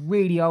obviously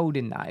really old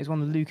in that. It's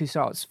one of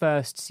LucasArts'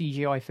 first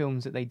CGI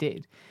films that they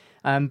did.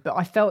 But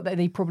I felt that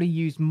they probably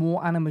used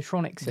more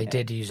animatronics. They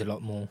did use a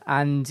lot more,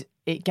 and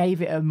it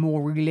gave it a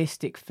more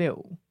realistic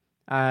feel.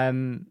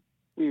 In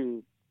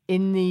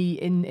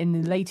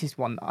the latest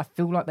one, I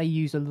feel like they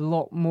used a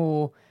lot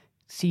more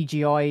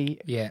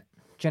CGI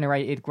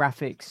generated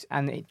graphics,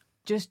 and it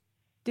just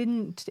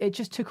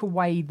took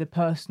away the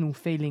personal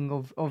feeling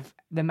of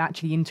them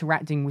actually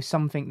interacting with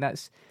something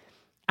that's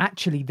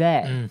actually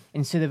there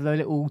instead of the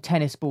little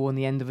tennis ball on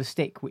the end of a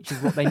stick, which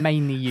is what they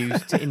mainly use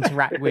to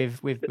interact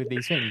with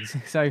these things.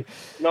 So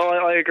no,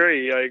 I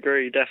agree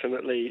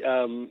definitely.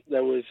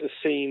 There was a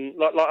scene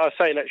like I was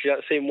saying, actually,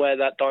 that scene where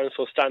that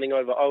dinosaur's standing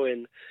over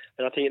Owen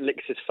and I think it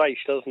licks his face,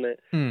 doesn't it?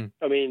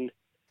 I mean,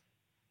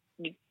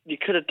 you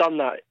could have done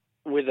that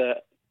with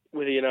a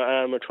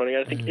animatronic.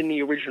 I think in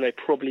the original they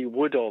probably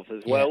would have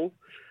as well,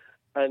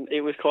 and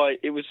it was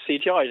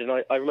CGI'd, and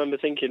I remember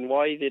thinking,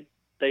 why did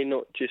they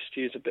not just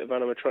use a bit of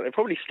animatronic? They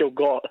probably still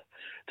got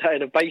that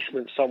in a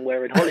basement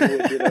somewhere in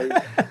Hollywood, you know.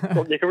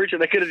 Not the original.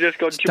 They could have just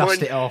gone,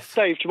 dust it off.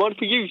 Dave, do you mind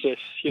if we use this?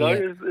 You know,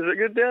 is it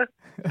good there?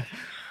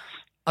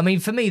 I mean,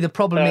 for me, the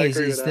problem is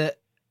that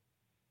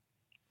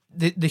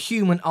the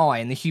human eye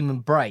and the human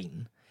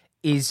brain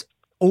is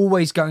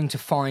always going to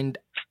find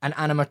an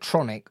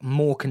animatronic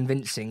more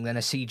convincing than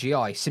a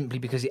CGI, simply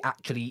because it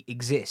actually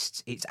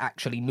exists. It's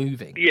actually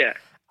moving. Yeah.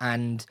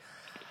 And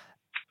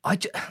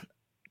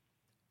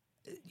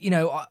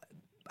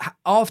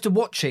after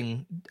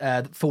watching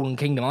Fallen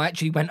Kingdom, I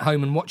actually went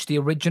home and watched the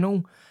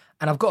original.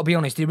 And I've got to be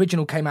honest, the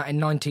original came out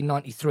in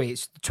 1993.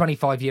 It's the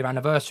 25-year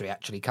anniversary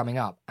actually coming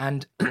up.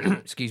 And,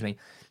 excuse me,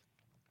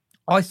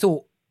 I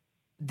thought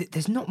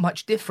there's not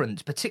much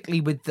difference, particularly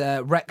with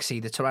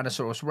Rexy, the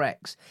Tyrannosaurus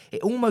Rex.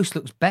 It almost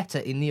looks better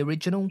in the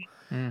original.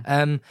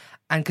 And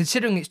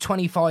considering it's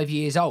 25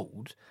 years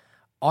old,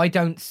 I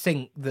don't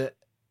think that,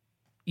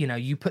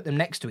 you put them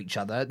next to each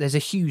other, there's a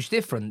huge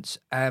difference.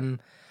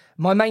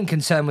 My main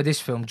concern with this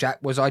film, Jack,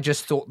 was I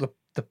just thought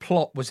the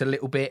plot was a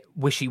little bit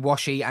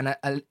wishy-washy and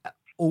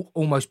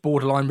almost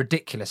borderline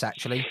ridiculous,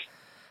 actually.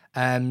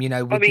 I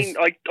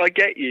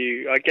get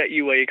you. I get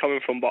you where you're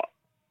coming from, but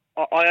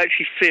I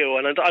actually feel,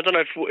 and I don't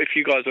know if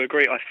you guys will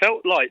agree, I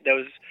felt like there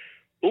was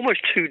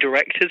almost two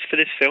directors for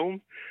this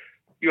film.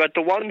 You had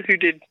the one who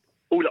did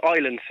all the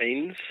island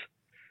scenes,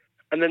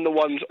 and then the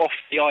ones off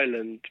the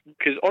island.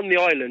 Because on the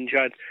island, you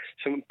had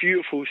some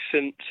beautiful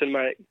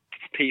cinematic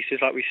pieces,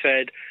 like we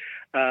said,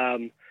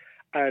 and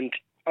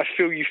I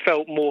feel you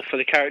felt more for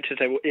the characters.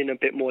 They were in a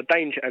bit more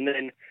danger. And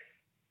then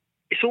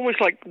it's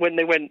almost like when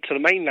they went to the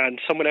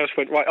mainland, someone else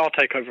went, right, I'll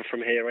take over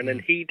from here. And then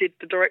he did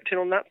the directing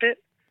on that bit.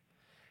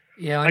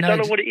 Yeah, I don't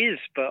know what it is,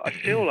 but I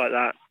feel like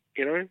that,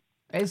 you know?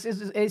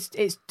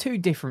 It's two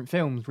different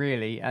films,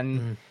 really.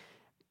 And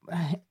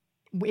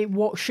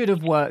what should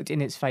have worked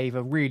in its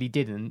favour really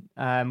didn't,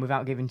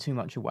 without giving too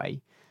much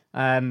away.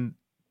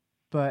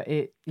 But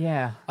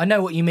I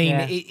know what you mean.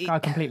 Yeah, I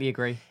completely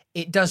agree.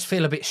 It does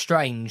feel a bit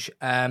strange.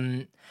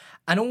 And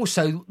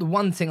also, the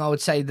one thing I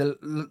would say, the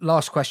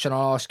last question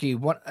I'll ask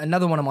you,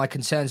 another one of my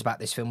concerns about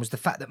this film was the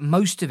fact that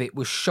most of it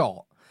was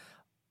shot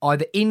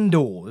either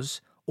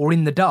indoors or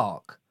in the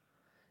dark.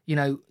 You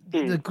know,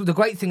 the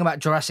great thing about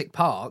Jurassic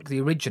Park, the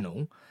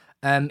original,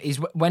 is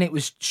when it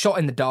was shot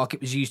in the dark,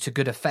 it was used to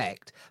good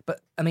effect.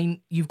 But, I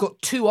mean, you've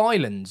got two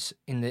islands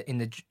in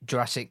the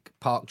Jurassic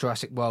Park,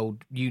 Jurassic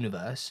World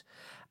universe,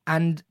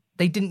 and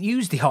they didn't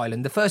use the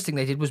island. The first thing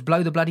they did was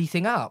blow the bloody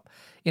thing up.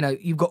 You know,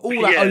 you've got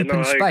all that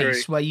open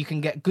space where you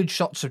can get good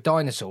shots of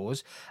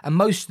dinosaurs, and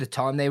most of the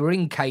time they were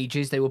in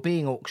cages, they were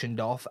being auctioned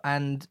off,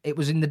 and it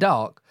was in the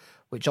dark,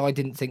 which I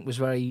didn't think was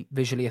very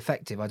visually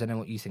effective. I don't know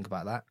what you think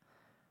about that.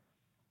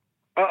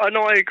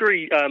 No, I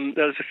agree.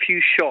 There's a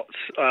few shots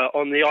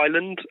on the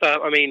island.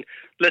 I mean,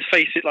 let's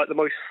face it, like the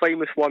most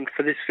famous one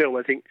for this film,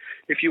 I think,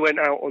 if you went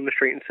out on the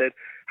street and said,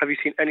 have you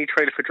seen any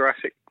trailer for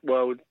Jurassic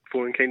World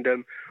Fallen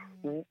Kingdom?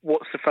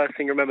 What's the first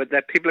thing you remember?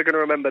 People are going to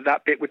remember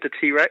that bit with the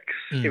T-Rex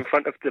in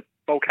front of the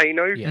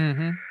volcano. Yeah.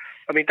 Mm-hmm.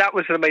 I mean, that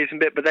was an amazing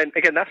bit, but then,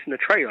 again, that's in the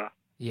trailer.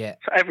 Yeah.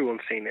 So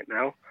everyone's seen it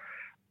now.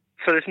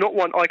 So there's not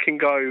one I can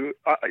go...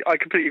 I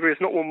completely agree.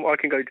 There's not one I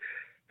can go...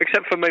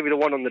 Except for maybe the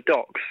one on the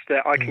docks,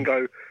 that I can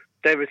go...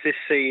 There was this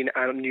scene,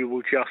 and you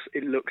will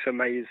it looks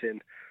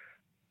amazing.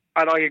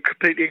 And I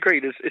completely agree.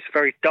 It's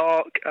very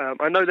dark.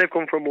 I know they've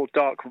gone for a more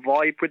dark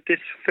vibe with this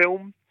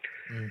film,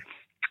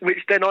 which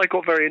then I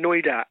got very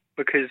annoyed at,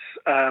 because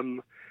I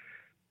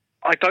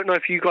don't know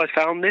if you guys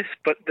found this,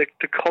 but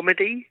the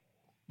comedy,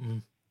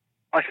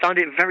 I found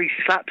it very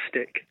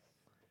slapstick.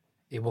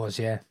 It was,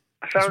 yeah.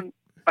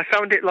 I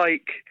found it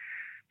like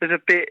there's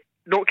a bit,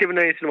 not giving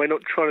anything away,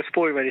 not trying to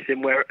spoil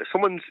anything, where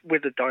someone's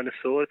with a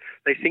dinosaur,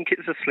 they think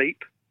it's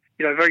asleep.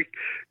 You know, very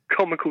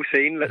comical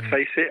scene, let's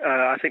face it.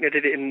 I think they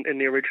did it in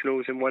the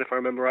originals, and one, if I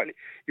remember rightly.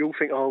 You all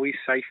think, oh, he's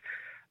safe.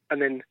 And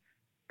then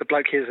the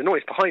bloke hears a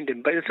noise behind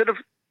him. But instead of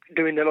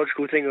doing the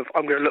logical thing of,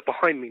 I'm going to look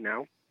behind me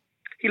now,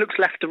 he looks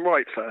left and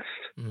right first.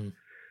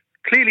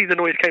 Clearly the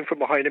noise came from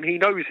behind him. He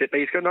knows it, but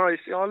he's going, no,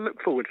 I'll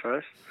look forward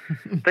first.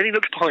 Then he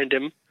looks behind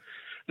him,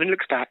 then he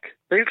looks back.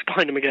 Then he looks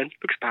behind him again,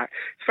 looks back.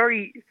 It's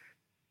very,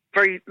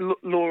 very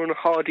Laurel and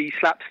Hardy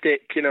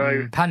slapstick, you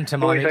know.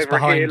 Pantomime, noise it's over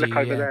behind here, you, look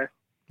over there.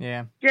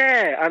 Yeah.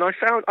 Yeah, and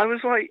I was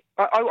like,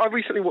 I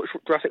recently watched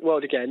Jurassic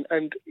World again,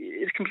 and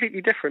it's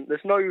completely different.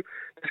 There's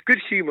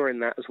good humour in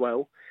that as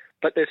well,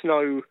 but there's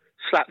no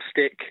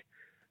slapstick.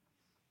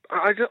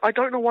 I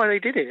don't know why they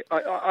did it.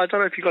 I don't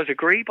know if you guys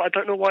agree, but I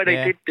don't know why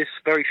they did this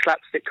very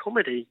slapstick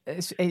comedy. I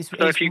don't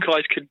know if you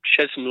guys could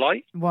shed some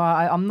light. Well,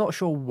 I'm not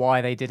sure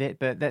why they did it,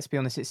 but let's be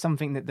honest, it's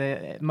something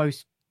that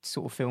most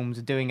sort of films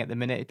are doing at the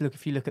minute. Look,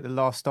 if you look at the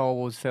last Star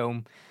Wars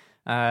film,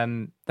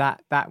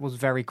 that was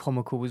very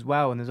comical as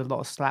well, and there's a lot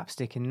of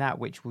slapstick in that,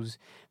 which was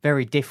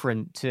very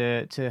different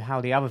to how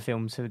the other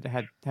films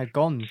had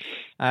gone.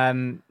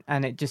 And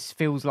it just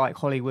feels like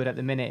Hollywood at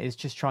the minute is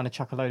just trying to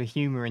chuck a load of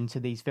humour into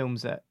these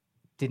films that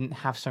didn't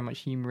have so much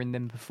humour in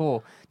them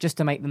before, just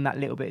to make them that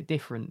little bit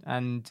different.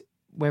 And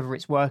whether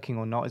it's working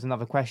or not is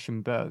another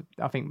question, but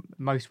I think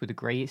most would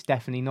agree it's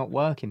definitely not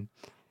working.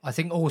 I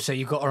think also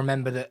you've got to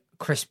remember that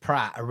Chris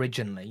Pratt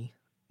originally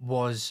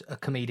was a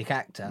comedic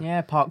actor.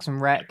 Yeah, Parks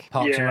and Rec.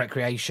 Parks and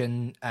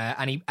Recreation.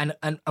 And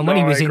when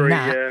he was in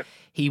that,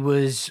 he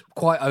was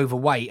quite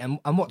overweight. And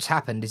what's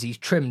happened is he's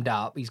trimmed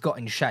up, he's got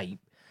in shape.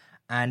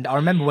 And I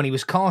remember when he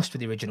was cast for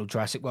the original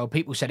Jurassic World,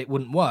 people said it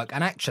wouldn't work.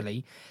 And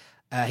actually,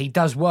 he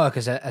does work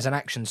as an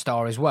action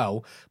star as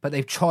well. But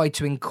they've tried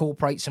to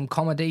incorporate some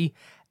comedy.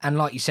 And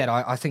like you said,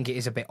 I think it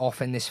is a bit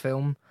off in this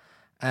film.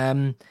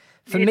 It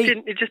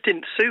just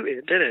didn't suit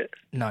it, did it?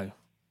 No.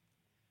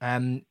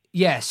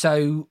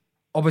 So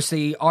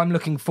obviously I'm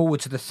looking forward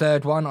to the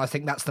third one. I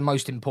think that's the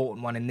most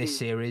important one in this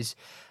series,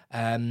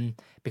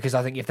 because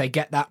I think if they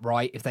get that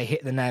right, if they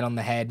hit the nail on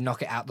the head,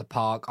 knock it out the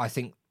park, I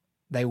think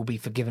they will be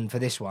forgiven for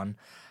this one.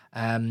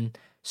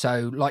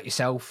 So like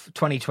yourself,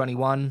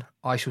 2021,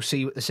 I shall see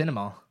you at the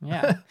cinema.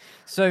 Yeah.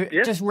 So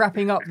just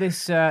wrapping up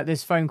this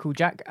phone call,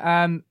 Jack,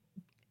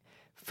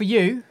 for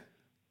you,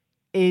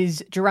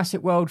 is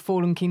Jurassic World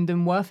Fallen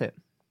Kingdom worth it?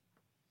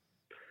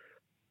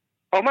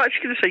 I'm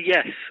actually going to say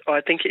yes.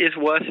 I think it is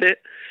worth it,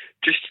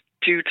 just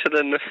due to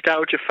the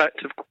nostalgia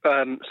fact of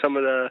some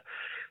of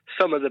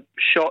the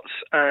shots,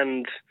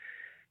 and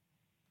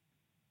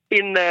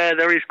in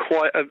there is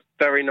quite a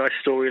very nice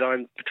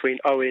storyline between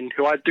Owen,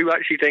 who I do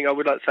actually think, I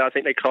would like to say, I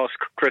think they cast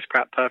Chris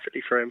Pratt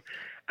perfectly for him,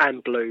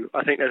 and Blue.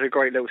 I think there's a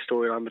great little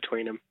storyline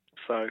between them.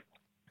 So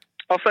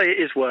I'll say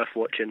it is worth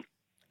watching.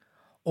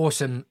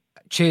 Awesome.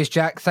 Cheers,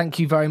 Jack. Thank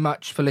you very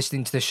much for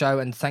listening to the show,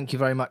 and thank you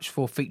very much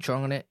for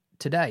featuring on it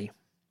today.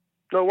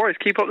 No worries.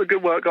 Keep up the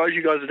good work, guys.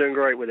 You guys are doing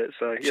great with it.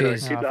 So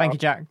cheers. Thank you,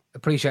 Jack.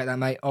 Appreciate that,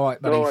 mate. All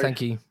right, buddy. No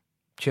Thank you.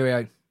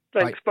 Cheerio.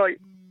 Thanks. Bye.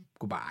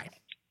 Goodbye.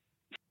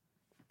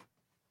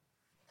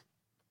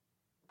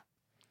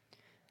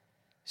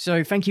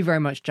 So thank you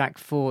very much, Jack,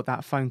 for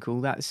that phone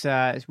call. That's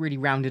it's really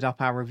rounded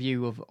up our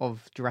review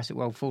of Jurassic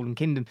World Fallen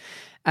Kingdom.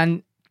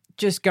 And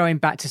just going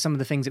back to some of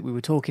the things that we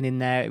were talking in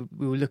there,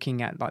 we were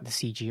looking at like the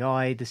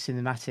CGI, the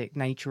cinematic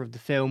nature of the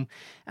film.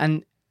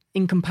 And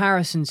in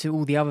comparison to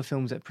all the other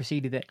films that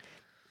preceded it,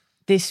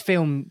 this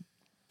film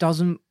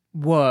doesn't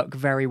work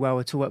very well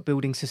at all at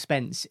building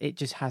suspense. It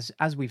just has,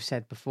 as we've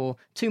said before,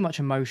 too much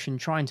emotion,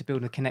 trying to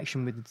build a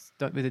connection with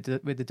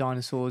the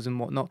dinosaurs and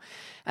whatnot.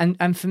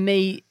 And for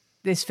me,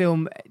 this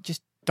film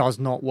just does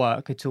not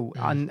work at all,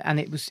 and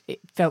it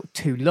felt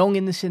too long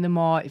in the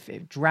cinema.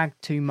 It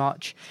dragged too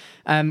much.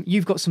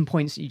 You've got some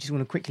points that you just want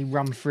to quickly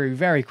run through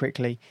very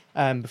quickly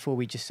before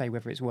we just say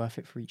whether it's worth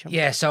it for each other.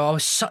 Yeah, so I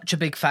was such a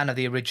big fan of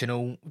the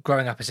original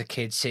growing up as a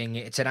kid, seeing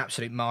it. It's an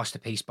absolute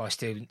masterpiece by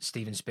Steven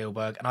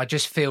Spielberg, and I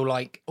just feel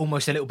like,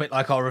 almost a little bit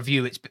like our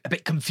review, it's a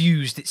bit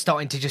confused. It's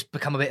starting to just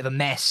become a bit of a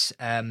mess,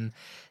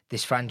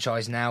 this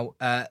franchise now.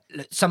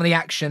 Some of the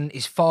action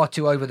is far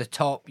too over the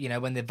top. You know,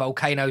 when the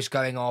volcano's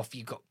going off,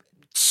 you've got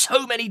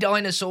so many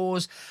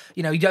dinosaurs,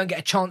 you know, you don't get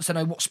a chance to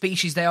know what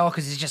species they are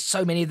because there's just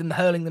so many of them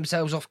hurling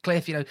themselves off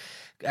cliff. You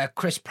know,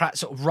 Chris Pratt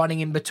sort of running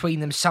in between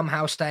them,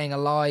 somehow staying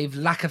alive,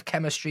 lack of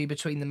chemistry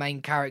between the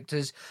main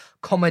characters,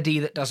 comedy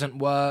that doesn't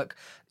work,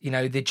 you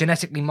know, the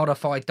genetically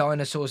modified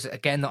dinosaurs,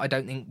 again, that I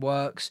don't think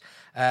works.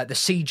 The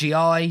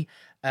CGI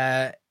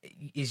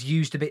is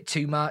used a bit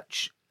too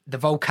much. The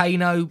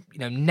volcano, you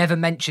know, never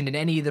mentioned in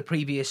any of the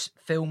previous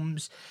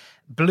films.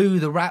 Blue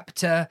the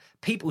raptor,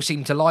 people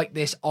seem to like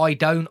this. I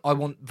don't. I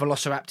want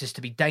velociraptors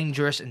to be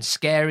dangerous and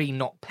scary,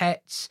 not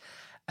pets.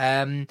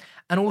 And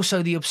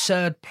also the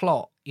absurd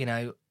plot. You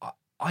know,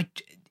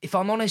 if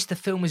I'm honest, the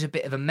film is a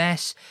bit of a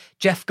mess.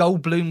 Jeff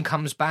Goldblum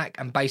comes back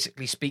and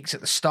basically speaks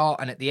at the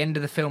start and at the end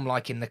of the film,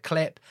 like in the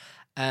clip.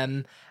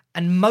 And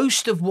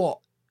most of what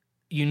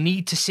you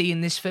need to see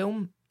in this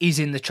film is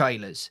in the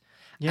trailers.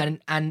 Yeah.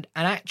 And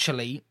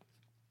actually,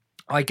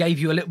 I gave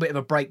you a little bit of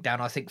a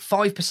breakdown. I think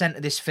 5%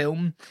 of this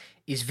film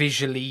is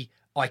visually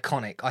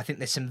iconic. I think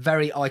there's some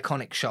very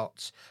iconic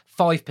shots.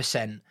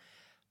 5%.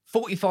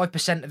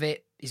 45% of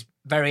it is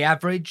very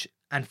average,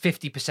 and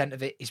 50%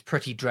 of it is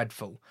pretty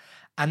dreadful.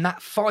 And that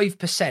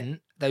 5%,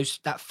 that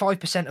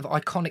 5% of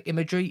iconic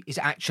imagery is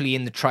actually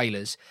in the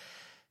trailers.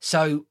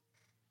 So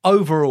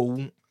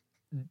overall,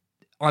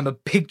 I'm a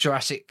big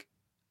Jurassic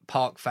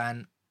Park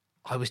fan.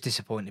 I was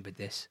disappointed with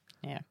this.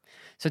 Yeah.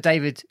 So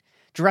David,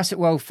 Jurassic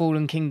World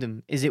Fallen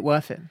Kingdom, is it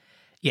worth it?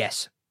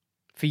 Yes.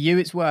 For you,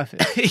 it's worth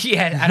it.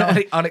 Yeah,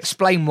 and I'll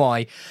explain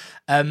why.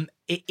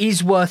 It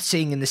is worth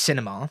seeing in the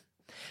cinema,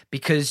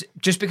 because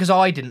just because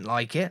I didn't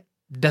like it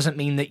doesn't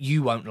mean that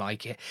you won't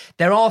like it.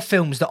 There are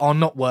films that are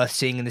not worth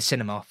seeing in the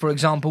cinema. For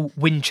example,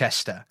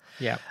 Winchester,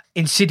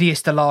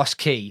 Insidious: The Last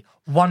Key,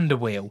 Wonder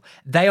Wheel.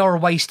 They are a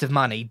waste of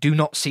money. Do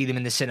not see them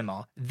in the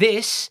cinema.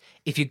 This,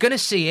 if you're going to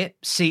see it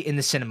in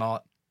the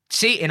cinema.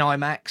 See it in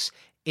IMAX.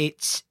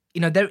 It's, you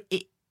know,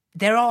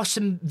 there are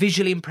some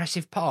visually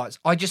impressive parts.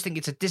 I just think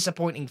it's a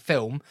disappointing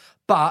film,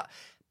 but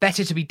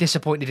better to be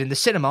disappointed in the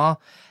cinema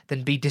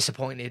than be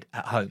disappointed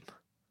at home.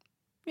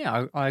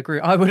 Yeah, I agree.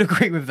 I would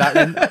agree with that.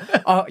 Then.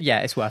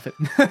 Yeah, it's worth it.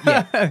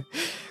 Yeah.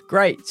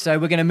 Great. So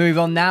we're going to move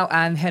on now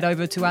and head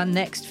over to our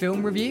next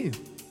film review.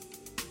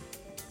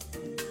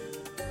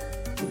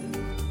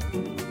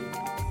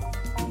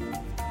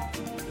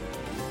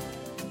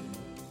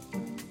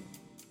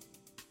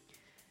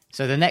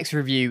 So the next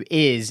review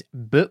is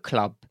Book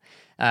Club.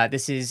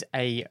 This is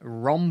a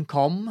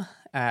rom-com,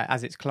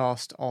 as it's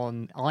classed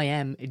on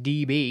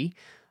IMDb.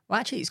 Well,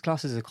 actually, it's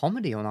classed as a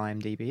comedy on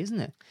IMDb, isn't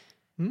it?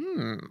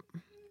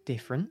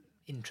 Different.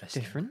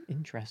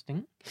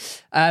 Interesting.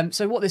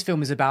 So what this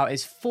film is about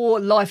is 4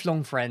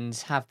 lifelong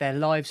friends have their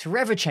lives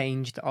forever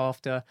changed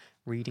after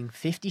reading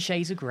 50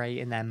 Shades of Grey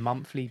in their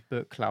monthly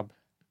book club.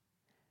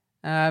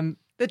 The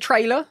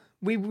trailer,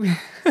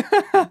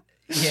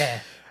 Yeah.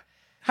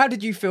 How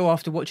did you feel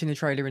after watching the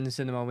trailer in the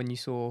cinema when you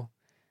saw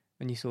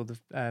the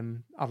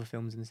other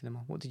films in the cinema?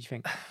 What did you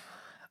think?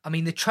 I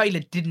mean, the trailer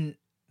didn't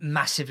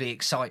massively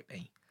excite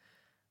me.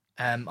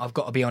 I've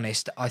got to be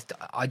honest.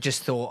 I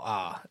just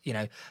thought, you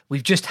know,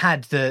 we've just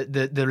had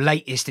the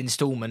latest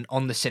instalment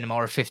on the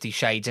cinema of 50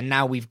 Shades, and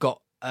now we've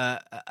got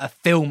a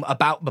film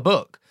about the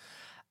book.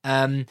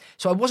 So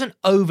I wasn't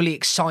overly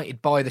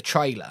excited by the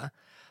trailer,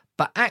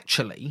 But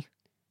actually,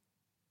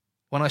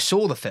 when I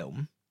saw the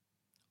film,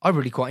 I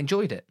really quite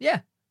enjoyed it.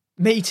 Yeah,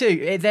 me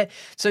too.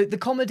 So the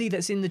comedy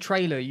that's in the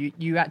trailer,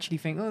 you actually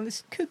think, oh,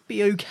 this could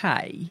be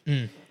okay.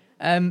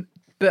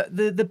 But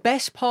the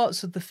best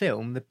parts of the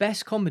film, the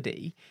best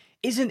comedy,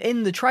 isn't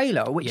in the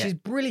trailer, which is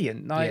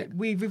brilliant. Like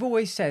we've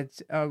always said,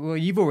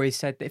 you've always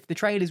said that if the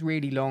trailer's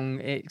really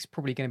long, it's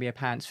probably going to be a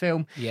pants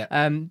film.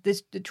 Yeah.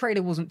 The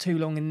trailer wasn't too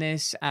long in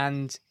this,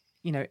 and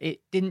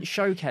it didn't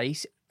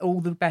showcase all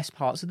the best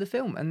parts of the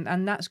film,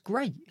 and that's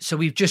great. So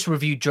we've just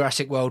reviewed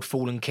Jurassic World: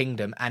 Fallen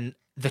Kingdom, and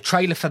the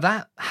trailer for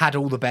that had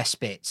all the best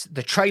bits.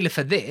 The trailer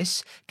for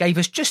this gave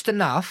us just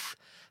enough,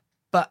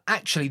 but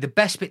actually the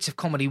best bits of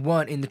comedy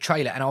weren't in the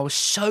trailer, and I was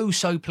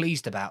so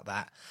pleased about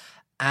that.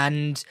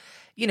 And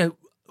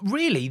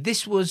really,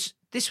 this was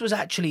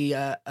actually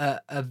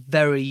a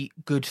very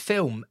good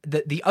film.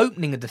 The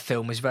opening of the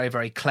film is very,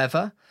 very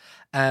clever.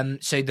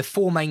 So the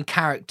four main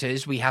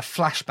characters, we have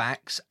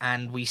flashbacks,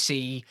 and we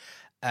see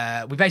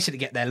we basically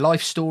get their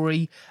life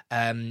story,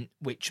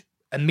 which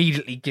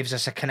immediately gives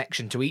us a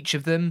connection to each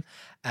of them,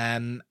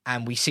 and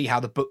we see how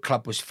the book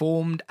club was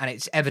formed, and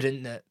it's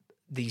evident that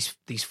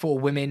these four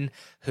women,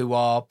 who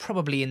are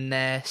probably in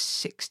their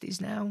 60s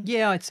now.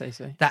 Yeah, I'd say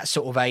so. That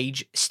sort of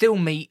age, still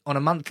meet on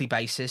a monthly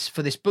basis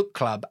for this book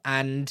club.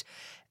 And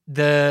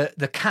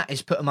the cat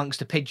is put amongst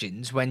the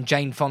pigeons when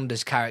Jane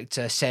Fonda's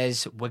character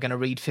says, we're going to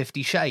read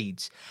 50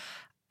 Shades.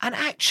 And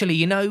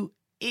actually,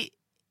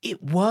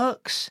 it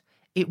works.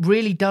 It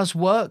really does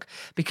work,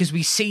 because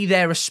we see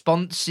their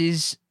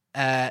responses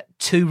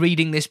to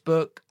reading this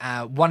book.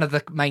 One of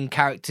the main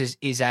characters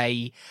is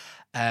a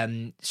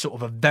sort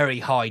of a very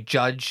high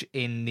judge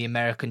in the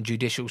American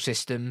judicial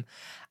system,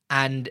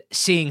 and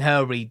seeing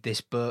her read this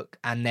book,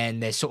 and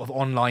then there's sort of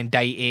online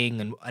dating,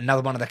 and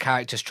another one of the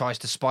characters tries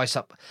to spice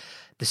up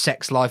the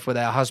sex life with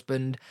her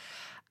husband,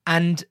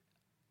 and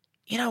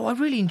I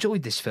really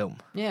enjoyed this film.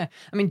 Yeah,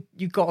 I mean,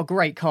 you've got a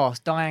great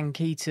cast: Diane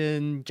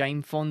Keaton,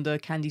 Jane Fonda,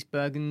 Candice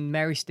Bergen,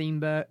 Mary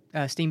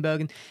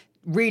Steenburgen,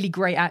 really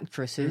great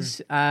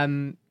actresses.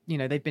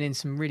 They've been in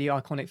some really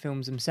iconic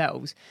films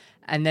themselves,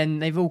 and then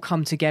they've all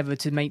come together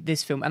to make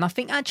this film. And I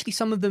think actually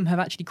some of them have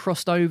actually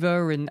crossed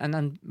over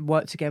and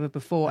worked together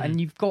before,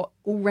 and you've got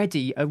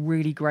already a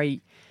really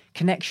great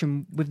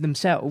connection with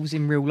themselves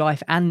in real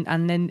life and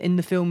then in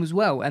the film as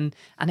well, and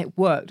it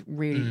worked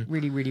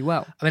really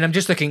well. I mean, I'm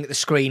just looking at the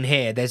screen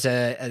here. There's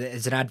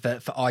an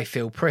advert for I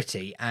Feel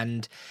Pretty,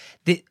 and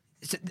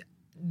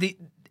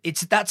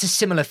that's a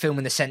similar film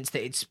in the sense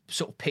that it's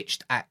sort of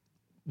pitched at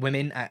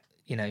women, at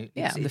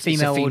it's the a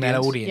female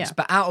audience. Yeah.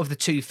 But out of the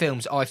two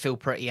films, I Feel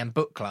Pretty and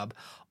Book Club,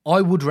 I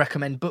would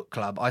recommend Book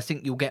Club. I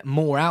think you'll get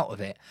more out of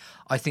it.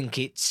 I think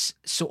it's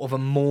sort of a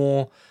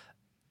more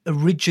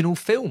original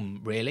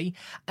film, really.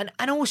 And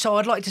also,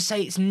 I'd like to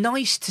say it's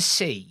nice to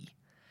see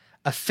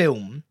a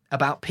film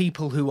about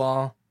people who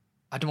are,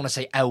 I don't want to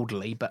say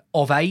elderly, but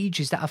of age.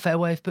 Is that a fair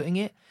way of putting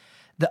it?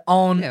 That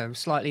aren't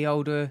slightly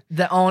older,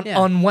 that aren't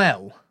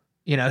unwell.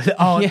 That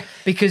aren't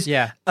because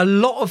a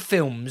lot of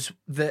films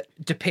that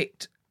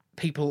depict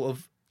people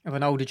of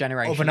an older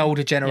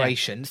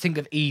generation. Think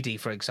of Edie,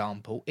 for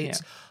example.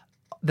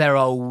 They're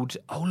old.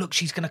 Oh, look,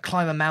 she's going to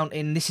climb a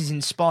mountain. This is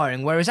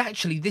inspiring. Whereas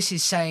actually, this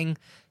is saying,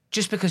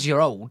 just because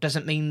you're old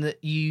doesn't mean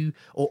that you,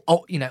 I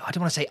don't want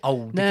to say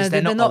old, because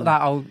they're not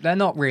that old. They're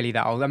not really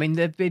that old. I mean,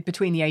 they're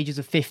between the ages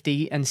of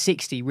 50 and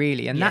 60,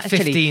 really. And that's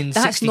 50 and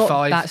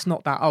 65. That's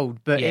not that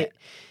old, but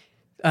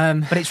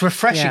but it's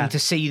refreshing to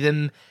see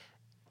them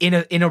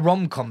in a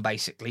rom-com,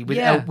 basically,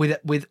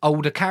 with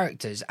older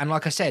characters. And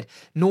like I said,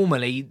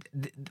 normally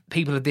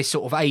people of this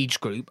sort of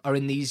age group are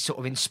in these sort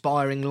of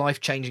inspiring,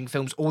 life-changing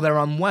films, or they're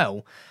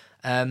unwell.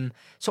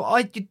 So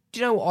I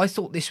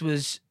thought this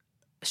was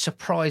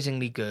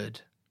surprisingly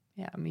good.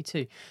 Yeah, me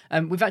too.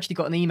 We've actually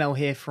got an email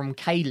here from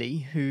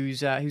Kaylee,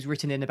 who's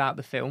written in about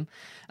the film,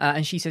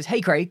 and she says, "Hey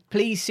Craig,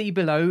 please see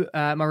below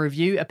my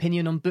review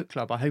opinion on Book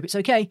Club. I hope it's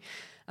okay."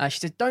 She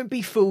said, "Don't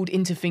be fooled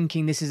into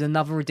thinking this is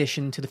another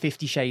addition to the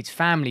 50 Shades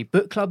family.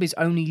 Book Club is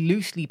only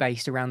loosely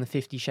based around the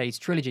 50 Shades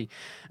trilogy,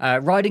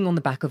 riding on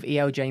the back of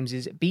E.L.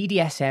 James's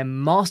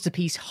BDSM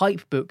masterpiece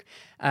Hype book.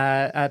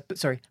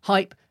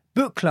 Hype.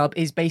 Book Club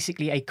is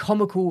basically a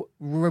comical,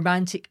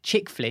 romantic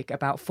chick flick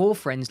about four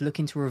friends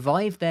looking to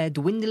revive their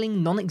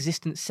dwindling,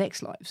 non-existent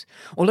sex lives.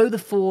 Although the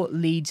four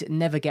leads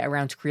never get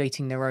around to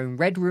creating their own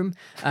Red Room,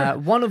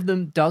 one of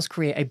them does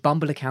create a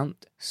Bumble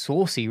account.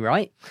 Saucy,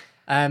 right?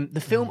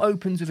 The film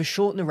opens with a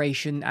short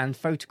narration and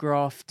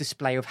photograph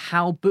display of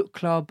how Book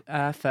Club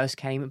first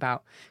came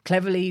about.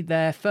 Cleverly,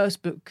 their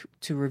first book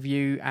to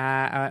review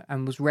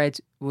and was read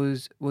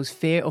was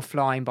Fear of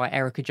Flying by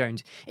Erica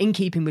Jones, in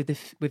keeping with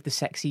the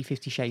sexy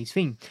 50 Shades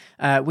theme.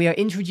 We are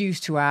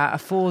introduced to our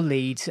four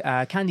leads,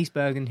 Candice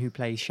Bergen, who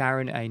plays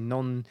Sharon, a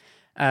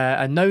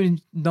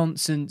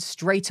no-nonsense,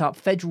 straight-up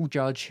federal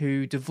judge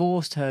who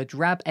divorced her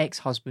drab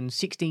ex-husband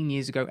 16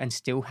 years ago and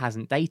still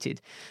hasn't dated.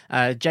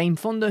 Jane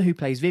Fonda, who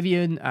plays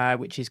Vivian,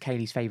 which is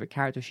Kaylee's favourite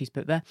character she's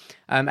put there.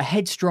 A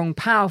headstrong,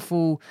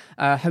 powerful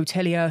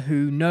hotelier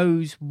who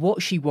knows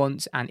what she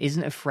wants and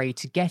isn't afraid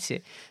to get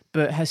it.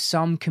 but has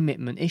some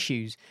commitment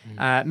issues.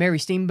 Mary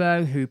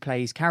Steenburgen, who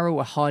plays Carol,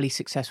 a highly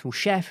successful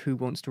chef who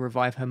wants to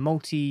revive her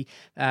multi-decade,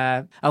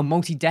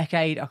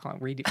 I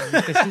can't read it from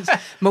this distance,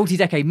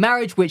 multi-decade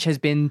marriage, which has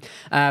been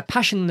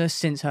passionless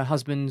since her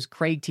husband's,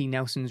 Craig T.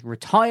 Nelson's,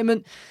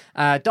 retirement.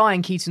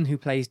 Diane Keaton, who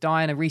plays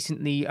Diane, a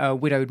recently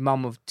widowed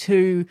mum of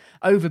 2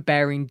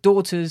 overbearing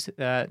daughters,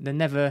 the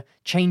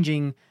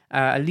never-changing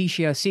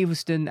Alicia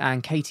Silverstone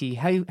and Katie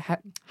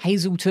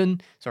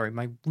Hazelton. Sorry,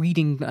 my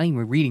reading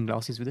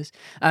glasses with this.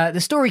 The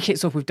story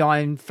kicks off with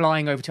Diane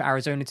flying over to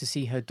Arizona to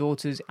see her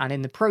daughters, and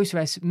in the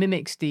process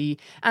mimics the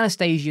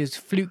Anastasia's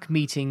fluke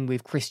meeting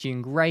with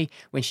Christian Grey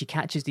when she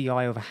catches the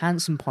eye of a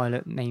handsome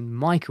pilot named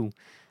Michael,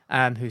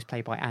 who's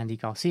played by Andy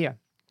Garcia.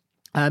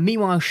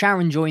 Meanwhile,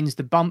 Sharon joins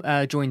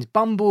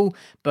Bumble,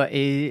 but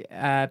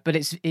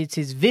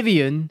it's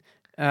Vivian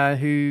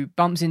who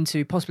bumps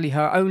into possibly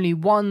her only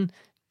one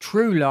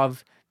true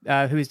love,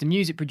 who is the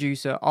music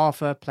producer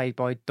Arthur, played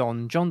by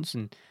Don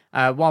Johnson.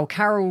 While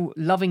Carol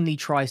lovingly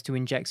tries to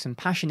inject some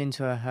passion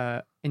into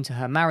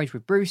her marriage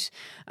with Bruce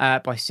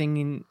by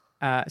signing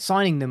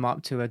them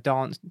up to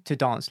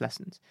dance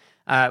lessons.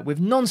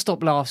 With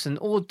non-stop laughs and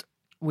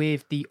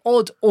with the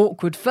odd,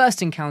 awkward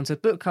first encounter,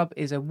 Book Club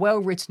is a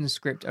well-written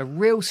script, a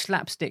real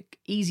slapstick,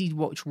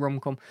 easy-watch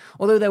rom-com,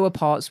 although there were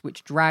parts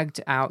which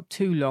dragged out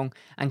too long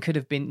and could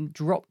have been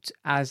dropped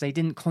as they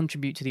didn't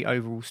contribute to the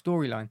overall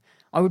storyline.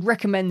 I would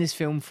recommend this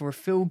film for a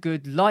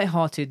feel-good,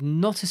 light-hearted,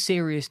 not a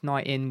serious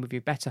night in with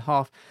your better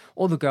half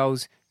or the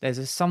girls.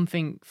 There's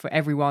something for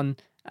everyone,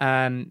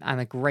 and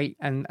a great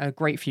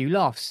few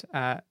laughs.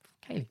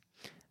 Kaylee.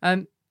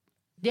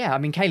 Yeah, I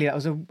mean, Kaylee, that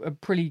was a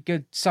pretty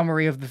good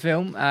summary of the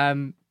film.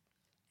 And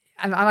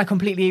I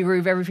completely agree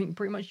with everything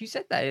pretty much you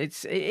said there.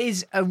 It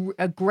is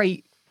a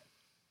great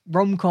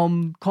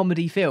rom-com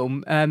comedy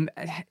film.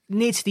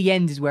 Near to the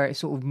end is where it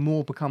sort of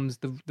more becomes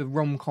the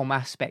rom-com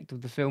aspect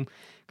of the film,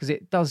 because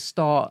it does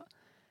start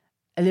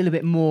a little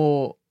bit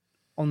more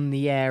on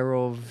the air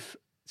of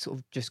sort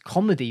of just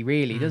comedy,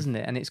 really, doesn't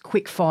it? And it's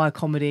quick-fire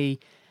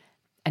comedy,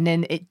 and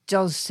then it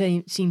does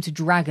seem to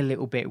drag a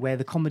little bit where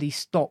the comedy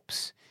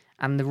stops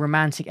and the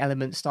romantic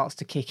element starts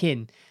to kick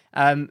in.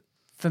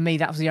 For me,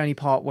 that was the only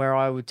part where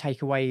I would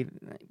take away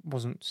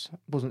wasn't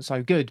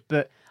so good.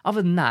 But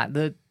other than that,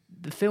 the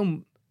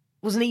film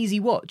was an easy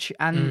watch,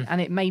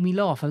 and it made me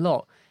laugh a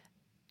lot.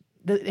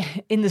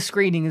 In the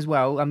screening as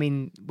well, I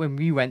mean, when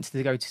we went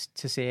to go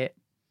to see it,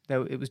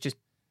 it was just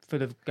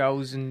full of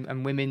girls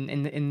and women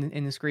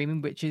in the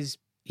screening, which is...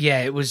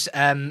 Yeah, it was...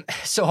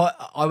 so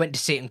I went to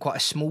see it in quite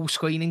a small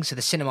screening, so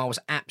the cinema was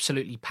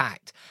absolutely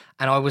packed,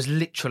 and I was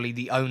literally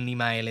the only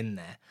male in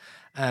there.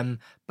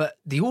 But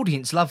the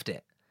audience loved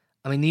it.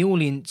 I mean, the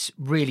audience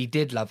really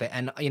did love it,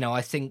 and, you know,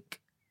 I think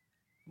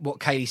what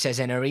Kaylee says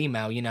in her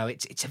email, you know,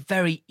 it's a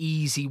very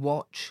easy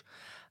watch,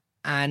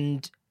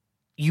 and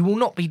you will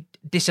not be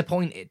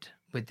disappointed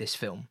with this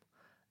film.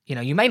 You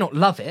know, you may not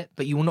love it,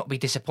 but you will not be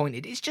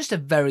disappointed. It's just a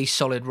very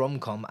solid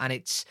rom-com, and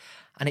it's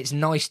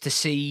nice to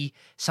see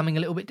something a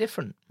little bit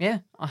different. Yeah,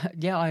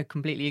 I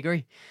completely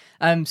agree.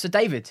 So,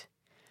 David,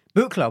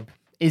 Book Club,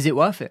 is it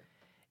worth it?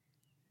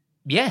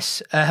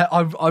 Yes,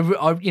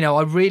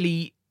 I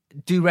really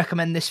do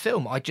recommend this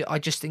film. I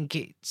just think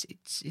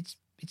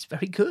it's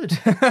very good.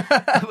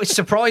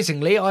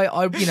 Surprisingly,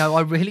 I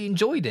really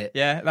enjoyed it.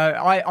 Yeah, no,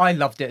 I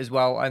loved it as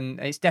well, and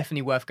it's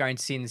definitely worth going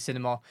to see in the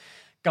cinema.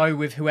 Go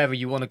with whoever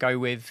you want to go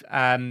with.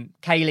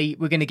 Kaylee,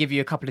 we're going to give you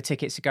a couple of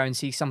tickets to go and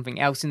see something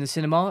else in the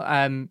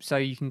cinema, so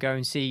you can go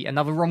and see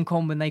another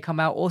rom-com when they come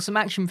out, or some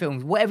action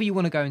films, whatever you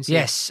want to go and see.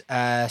 Yes,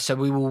 so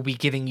we will be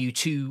giving you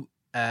 2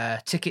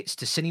 tickets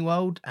to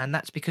Cineworld, and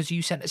that's because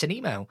you sent us an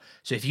email.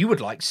 So if you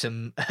would like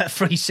some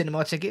free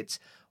cinema tickets,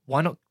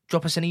 why not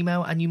drop us an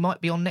email and you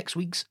might be on next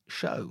week's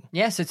show.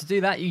 Yeah, so to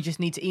do that, you just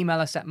need to email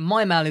us at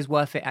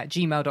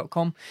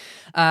mymail.isworthit@gmail.com,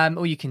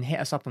 or you can hit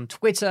us up on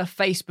Twitter,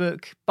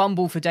 Facebook,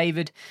 Bumble for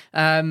David.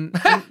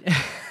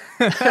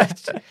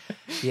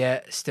 Yeah,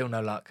 still no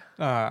luck.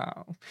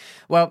 Oh,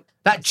 well,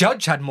 that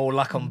judge had more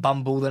luck on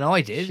Bumble than I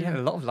did. She had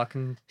a lot of luck,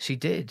 and she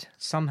did.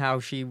 Somehow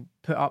she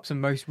put up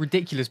some most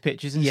ridiculous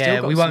pictures, and yeah,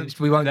 still got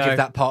we won't give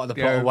that part of the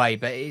plot away,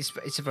 but it's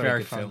a very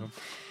good film.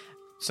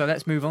 So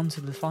let's move on to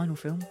the final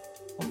film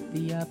of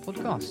the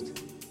podcast.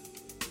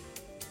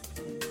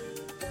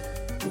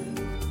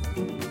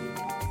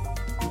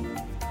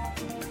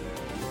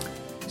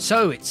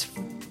 So it's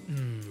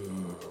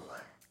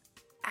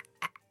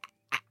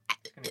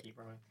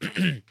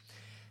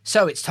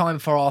so it's time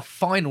for our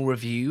final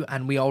review,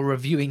 and we are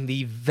reviewing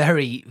the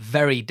very,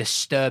 very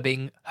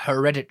disturbing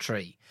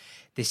Hereditary.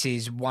 This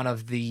is one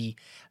of the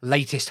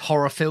latest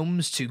horror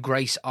films to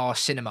grace our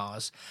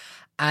cinemas,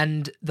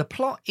 and the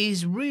plot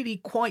is really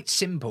quite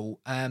simple.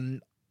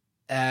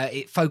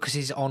 It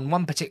focuses on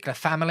one particular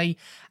family,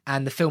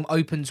 and the film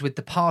opens with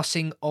the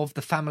passing of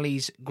the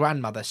family's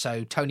grandmother.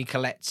 So Toni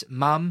Collette's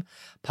mum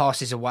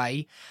passes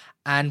away,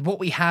 and what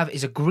we have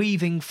is a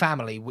grieving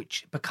family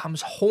which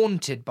becomes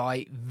haunted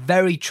by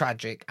very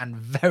tragic and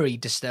very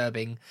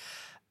disturbing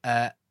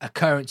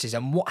occurrences,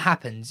 and what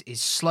happens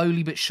is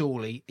slowly but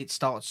surely it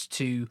starts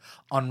to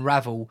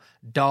unravel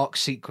dark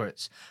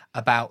secrets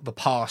about the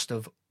past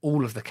of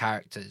all of the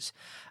characters.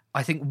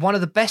 I think one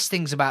of the best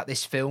things about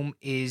this film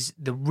is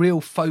the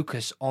real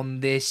focus on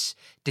this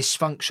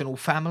dysfunctional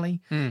family.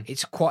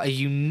 It's quite a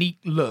unique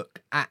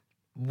look at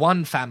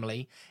one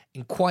family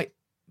in quite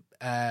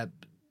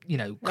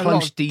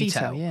close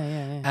detail.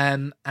 Yeah.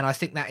 And I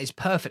think that is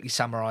perfectly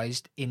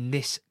summarised in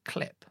this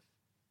clip.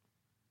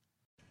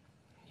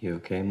 You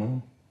okay,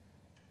 Mom?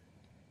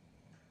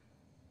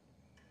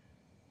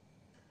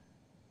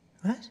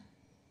 What? Is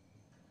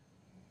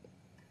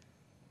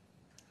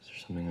there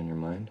something on your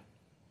mind?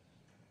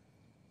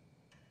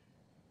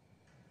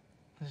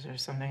 Is there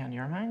something on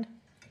your mind?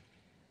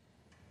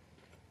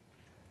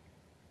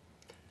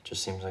 It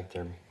just seems like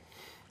there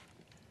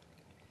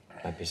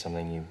might be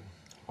something you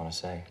want to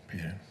say.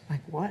 Peter.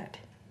 Like what?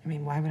 I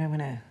mean, why would I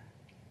want to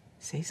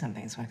say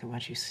something so I could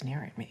watch you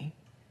sneer at me?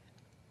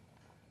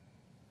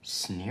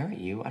 Sneer at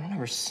you? I don't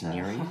ever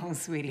sneer at you. Oh,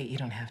 sweetie, you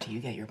don't have to. You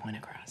get your point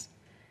across.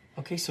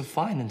 Okay, so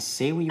fine, then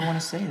say what you want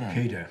to say then.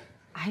 Peter.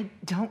 I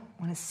don't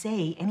want to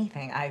say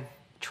anything. I've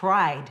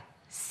tried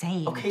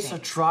saying Okay, so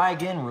things. try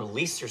again.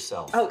 Release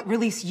yourself. Oh,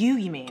 release you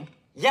mean?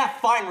 Yeah,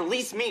 fine.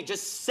 Release me.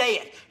 Just say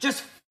it.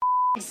 Just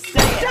say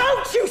it.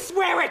 Don't you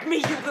swear at me,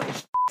 you little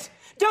shit!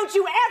 Don't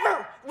you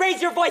ever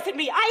raise your voice at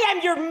me! I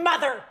am your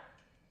mother!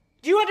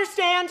 Do you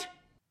understand?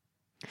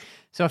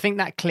 So I think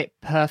that clip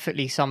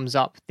perfectly sums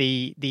up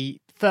the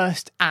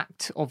first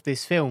act of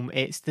this film.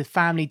 It's the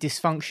family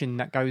dysfunction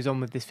that goes on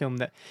with this film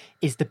that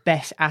is the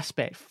best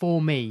aspect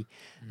for me.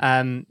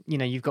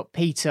 You've got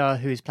Peter,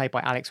 who is played by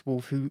Alex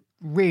Wolff, who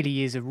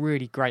really is a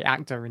really great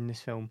actor in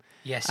this film.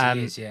 Yes, he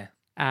is, yeah.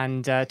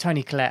 And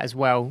Toni Collette as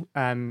well,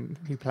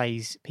 who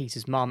plays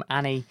Peter's mum,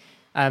 Annie.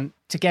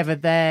 Together,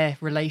 their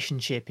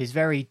relationship is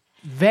very,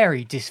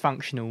 very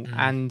dysfunctional.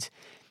 And,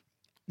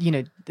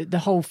 the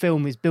whole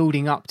film is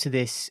building up to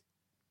this,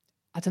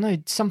 I don't know,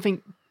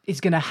 something is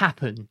going to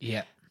happen.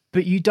 Yeah.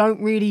 But you don't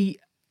really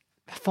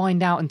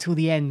find out until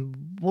the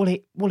end what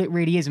it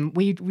really is. And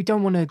we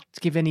don't want to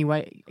give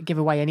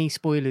away any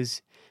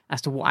spoilers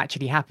as to what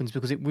actually happens,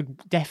 because it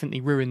would definitely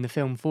ruin the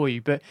film for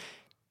you. But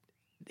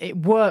it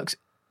works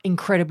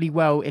incredibly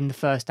well in the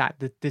first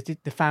act,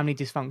 the family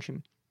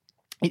dysfunction.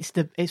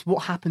 It's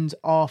what happens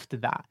after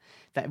that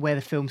where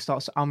the film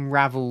starts to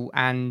unravel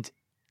and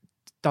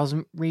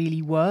doesn't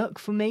really work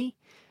for me.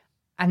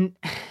 And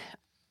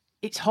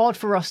it's hard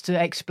for us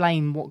to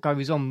explain what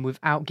goes on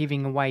without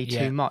giving away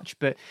too much,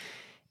 but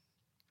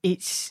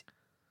it's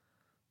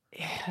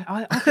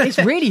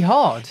really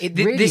hard.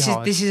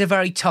 This is a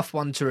very tough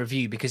one to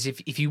review, because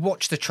if you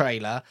watch the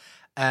trailer,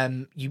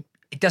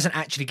 it doesn't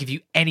actually give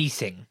you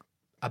anything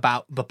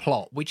about the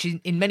plot, which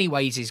in many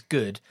ways is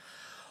good.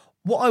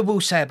 What I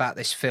will say about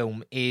this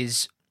film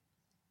is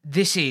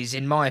this is,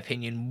 in my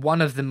opinion,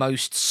 one of the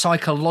most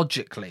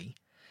psychologically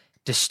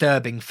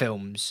disturbing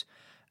films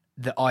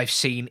that I've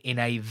seen in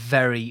a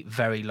very,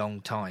 very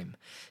long time.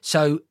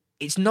 So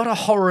it's not a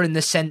horror in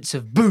the sense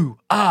of boo,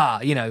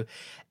 but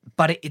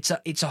it's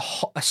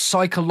a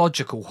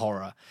psychological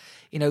horror.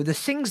 The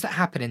things that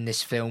happen in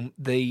this film,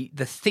 the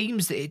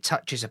themes that it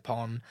touches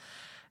upon,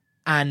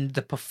 and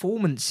the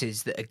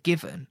performances that are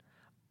given,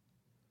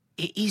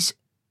 it is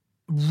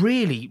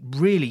really,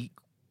 really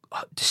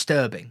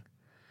disturbing.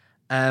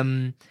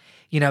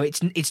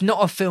 It's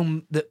not a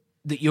film that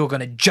you're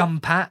going to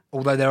jump at,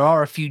 although there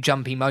are a few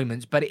jumpy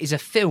moments, but it is a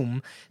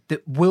film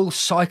that will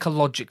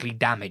psychologically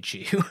damage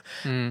you.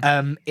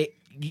 When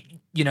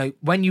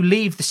you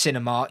leave the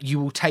cinema, you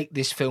will take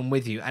this film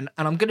with you. And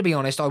I'm going to be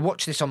honest, I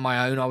watched this on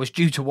my own. I was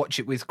due to watch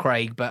it with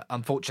Craig, but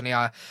unfortunately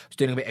I was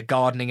doing a bit of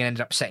gardening and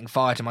ended up setting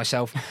fire to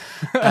myself.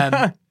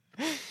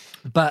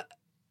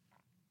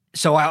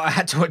 So I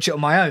had to watch it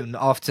on my own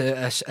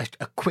after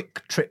a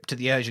quick trip to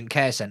the urgent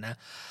care centre.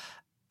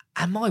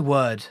 And my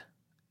word,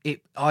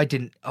 it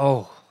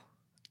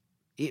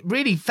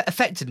really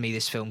affected me,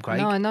 this film,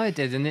 Craig. No, I know it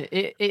did. And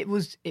it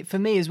was for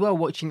me as well,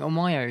 watching it on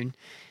my own.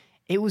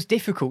 It was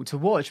difficult to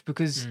watch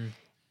because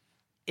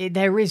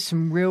there is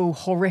some real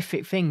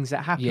horrific things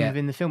that happen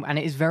within the film, and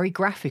it is very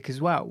graphic as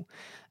well.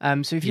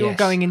 So if you're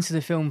going into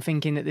the film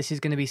thinking that this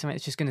is going to be something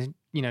that's just going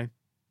to,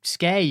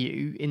 scare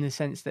you in the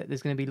sense that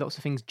there's going to be lots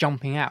of things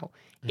jumping out,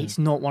 it's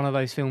not one of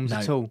those films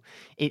at all.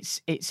 It's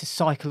a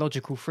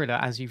psychological thriller,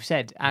 as you've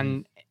said,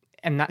 and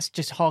that's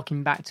just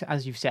harking back to,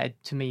 as you've said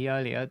to me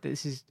earlier,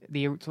 this is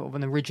the sort of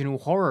an original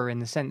horror in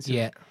the sense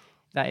of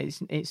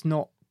that it's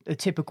not a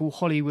typical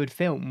Hollywood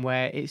film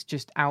where it's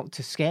just out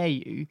to scare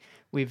you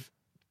with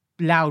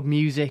loud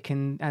music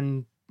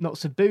and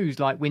lots of booze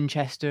like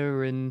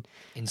Winchester and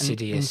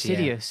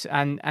Insidious.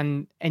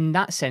 And in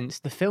that sense,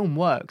 the film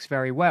works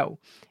very well.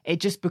 It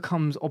just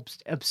becomes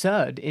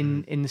absurd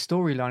in the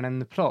storyline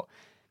and the plot.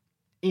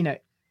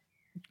 The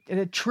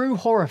true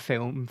horror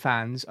film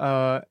fans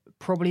are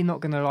probably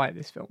not going to like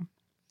this film,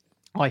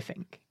 I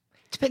think.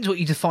 Depends what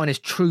you define as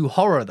true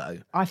horror, though.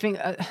 I think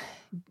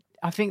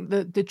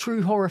the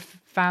true horror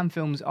fan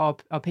films are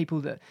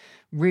people that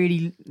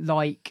really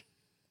like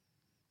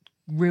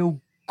real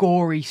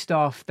gory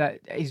stuff that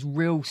is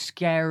real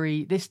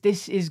scary.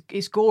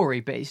 It's gory,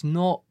 but it's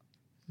not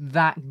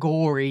that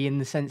gory in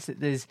the sense that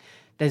there's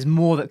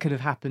more that could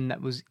have happened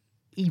that was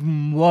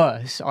even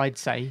worse, I'd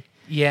say.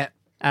 Yeah.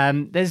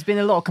 There's been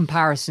a lot of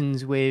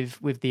comparisons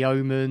with The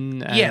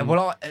Omen. Yeah,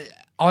 well,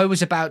 I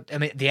was about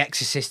The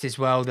Exorcist as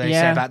well. They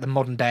say about the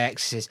modern day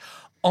Exorcist.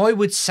 I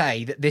would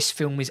say that this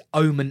film is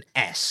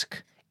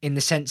Omen-esque in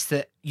the sense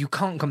that you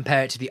can't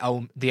compare it to The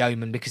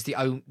Omen because The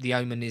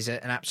Omen is an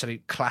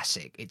absolute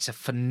classic. It's a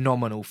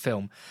phenomenal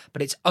film.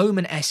 But it's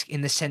Omen-esque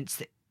in the sense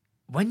that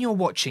when you're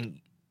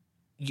watching,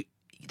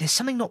 there's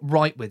something not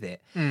right with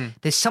it.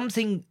 There's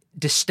something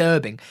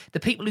disturbing. The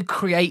people who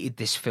created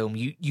this film,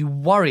 you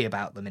worry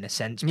about them in a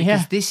sense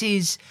because this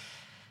is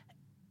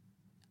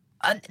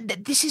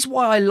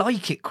why I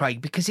like it,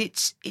 Craig, because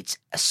it's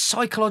a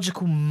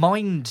psychological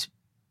mind.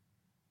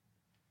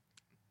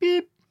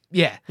 Beep.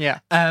 Yeah.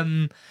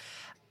 And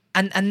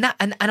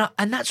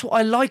that's what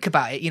I like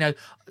about it. You know,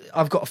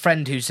 I've got a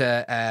friend who's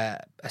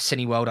a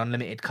Cineworld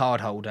Unlimited card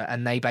holder,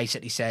 and they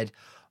basically said,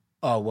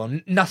 "Oh well,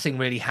 nothing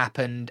really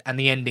happened, and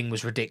the ending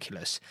was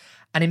ridiculous."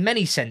 And in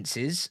many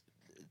senses,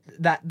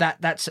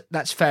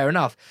 that's fair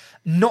enough.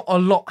 Not a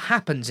lot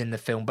happens in the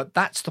film, but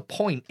that's the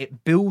point.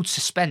 It builds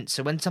suspense.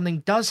 So when something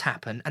does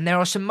happen, and there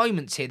are some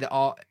moments here that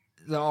are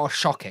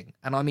shocking,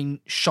 and I mean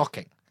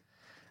shocking.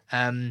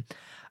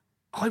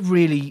 I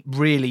really,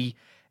 really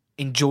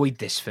enjoyed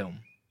this film.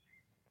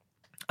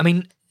 I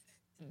mean,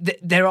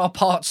 there are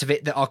parts of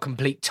it that are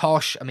complete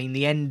tosh. I mean,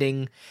 the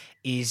ending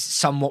is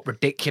somewhat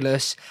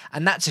ridiculous,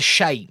 and that's a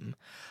shame.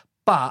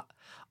 But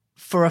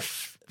for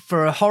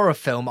a horror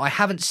film, I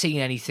haven't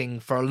seen anything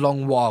for a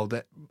long while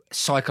that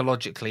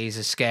psychologically is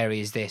as scary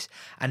as this.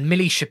 And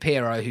Millie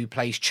Shapiro, who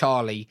plays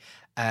Charlie,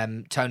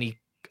 Tony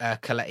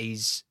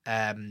Colletti's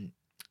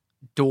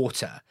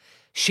daughter,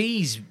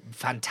 she's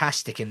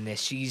fantastic in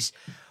this. She's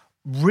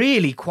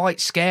really quite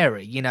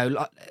scary, you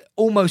know,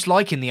 almost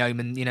like in The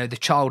Omen, you know, the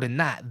child in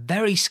that.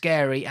 Very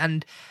scary.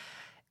 And,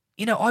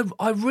 you know,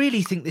 I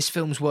really think this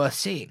film's worth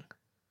seeing.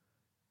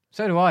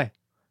 So do I.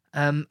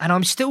 And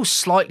I'm still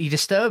slightly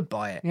disturbed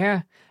by it.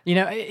 Yeah. You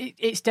know,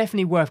 it's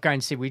definitely worth going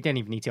to see. We don't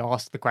even need to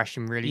ask the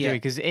question, really, do we?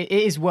 Because it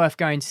is worth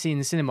going to see in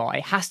the cinema.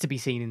 It has to be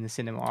seen in the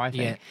cinema, I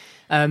think.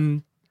 Yeah.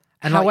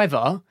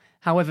 However,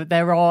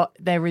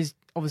 there is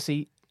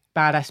obviously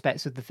bad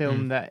aspects of the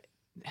film that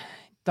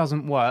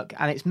doesn't work,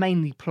 and it's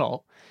mainly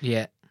plot.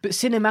 Yeah. But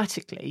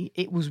cinematically,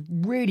 it was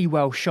really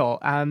well shot.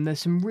 There's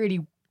some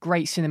really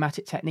great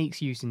cinematic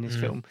techniques used in this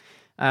film.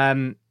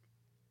 And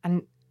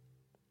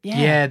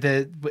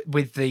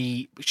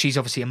she's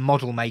obviously a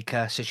model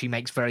maker, so she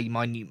makes very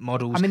minute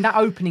models. I mean, that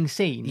opening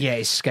scene. Yeah,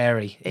 it's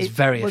scary. It's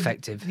very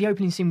effective. The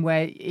opening scene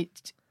where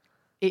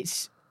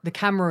it's the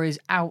camera is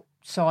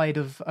outside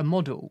of a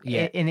model,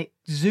 and it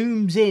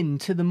zooms in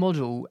to the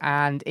model,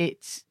 and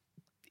it's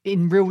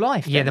in real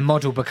life. Yeah, the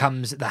model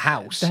becomes the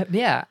house.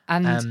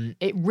 And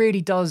it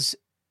really does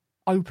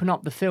open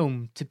up the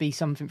film to be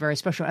something very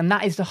special. And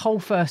that is the whole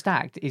first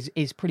act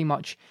is pretty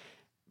much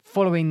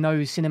following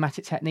those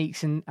cinematic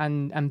techniques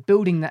and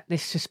building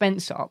this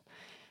suspense up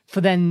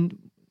for then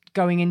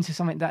going into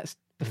something that's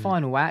the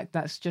final act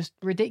that's just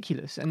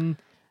ridiculous and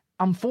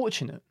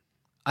unfortunate.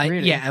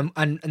 Really. Yeah,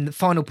 and the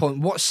final point,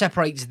 what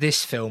separates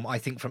this film, I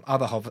think, from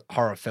other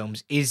horror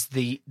films is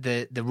the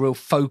real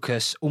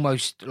focus,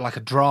 almost like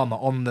a drama,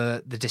 on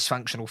the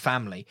dysfunctional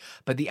family.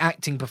 But the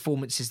acting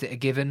performances that are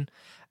given,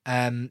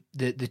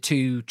 the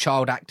two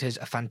child actors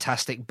are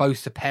fantastic.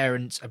 Both the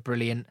parents are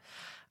brilliant.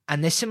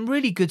 And there's some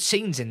really good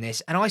scenes in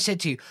this. And I said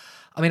to you,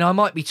 I mean, I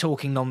might be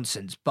talking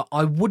nonsense, but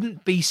I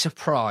wouldn't be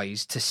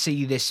surprised to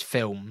see this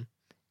film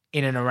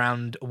in and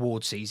around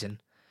award season.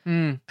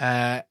 I'm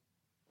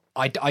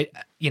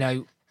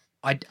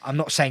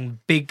not saying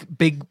big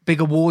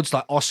awards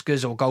like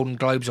Oscars or Golden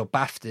Globes or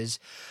BAFTAs,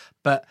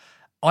 but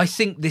I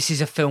think this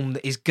is a film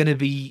that is going to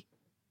be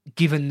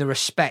given the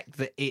respect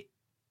that it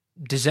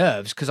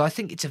deserves, because I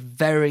think it's a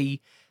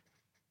very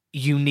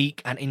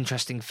unique and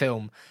interesting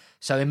film.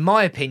 So in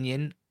my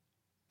opinion,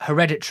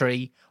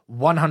 Hereditary,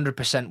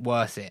 100%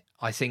 worth it.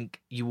 I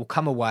think you will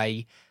come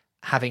away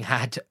having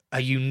had a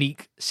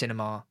unique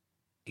cinema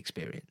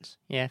experience.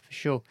 Yeah, for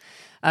sure.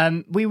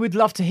 We would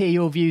love to hear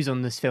your views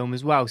on this film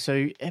as well.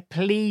 So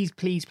please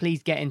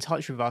get in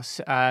touch with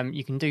us.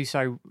 You can do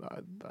so,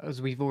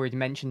 as we've already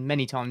mentioned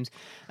many times.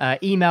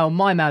 Email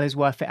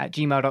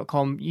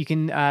mymalisworthit@gmail.com. You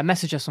can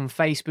message us on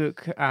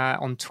Facebook,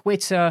 on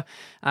Twitter,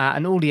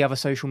 and all the other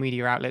social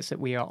media outlets that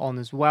we are on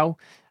as well.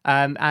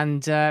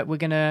 And we're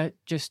going to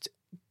just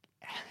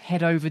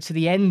head over to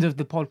the end of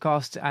the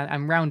podcast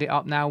and round it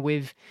up now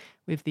with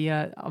the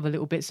other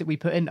little bits that we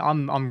put in.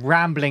 I'm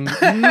rambling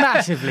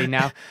massively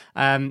now.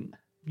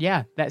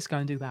 Let's go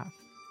and do that.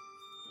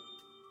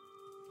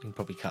 You can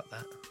probably cut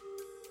that.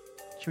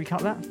 Should we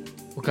cut that?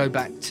 We'll go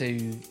back to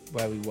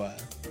where we were.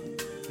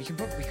 We could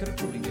have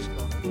probably just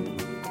gone.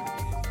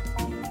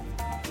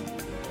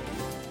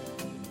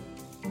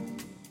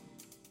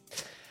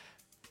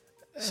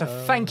 So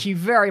thank you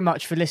very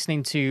much for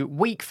listening to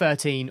week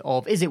 13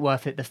 of Is It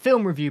Worth It, the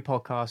film review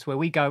podcast, where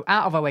we go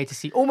out of our way to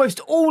see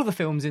almost all the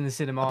films in the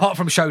cinema. Apart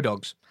from Show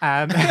Dogs.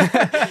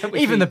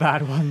 Even the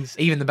bad ones.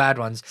 Even the bad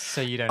ones. So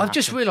you don't I've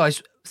just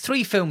realised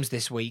 3 films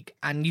this week,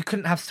 and you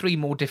couldn't have 3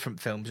 more different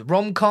films.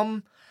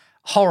 Rom-com,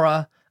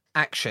 horror,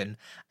 action,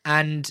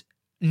 and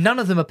none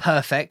of them are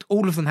perfect.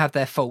 All of them have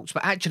their faults,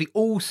 but actually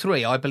all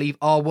 3, I believe,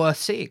 are worth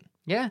seeing.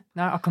 Yeah,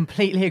 no, I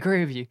completely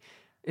agree with you.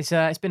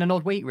 It's been an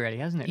odd week, really,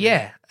 hasn't it? Really?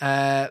 Yeah,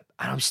 and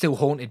I'm still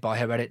haunted by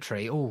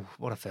Hereditary. Oh,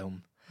 what a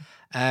film.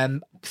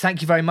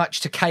 Thank you very much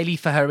to Kaylee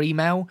for her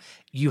email.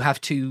 You have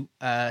 2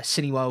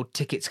 Cineworld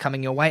tickets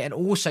coming your way. And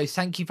also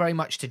thank you very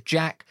much to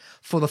Jack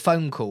for the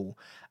phone call.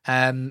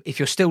 If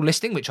you're still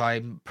listening, which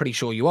I'm pretty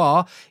sure you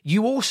are,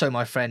 you also,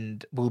 my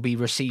friend, will be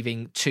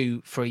receiving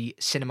 2 free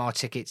cinema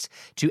tickets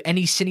to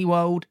any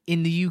Cineworld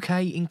in the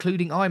UK,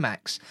 including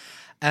IMAX.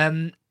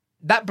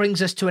 That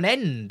brings us to an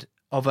end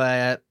of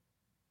a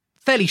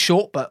fairly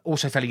short, but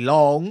also fairly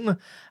long,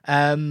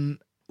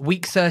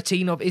 week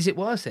 13 of Is It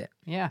Worth It?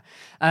 Yeah.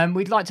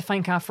 We'd like to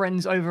thank our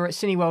friends over at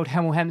Cineworld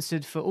Hemel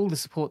Hempstead for all the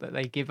support that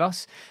they give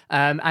us.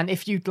 And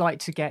if you'd like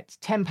to get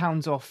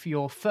 £10 off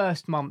your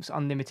first month's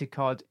unlimited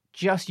card,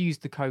 just use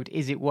the code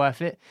Is It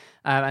Worth It,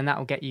 and that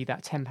will get you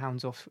that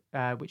 £10 off,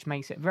 which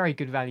makes it very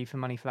good value for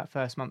money for that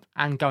first month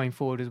and going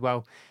forward as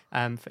well.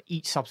 For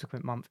each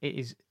subsequent month, it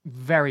is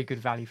very good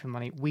value for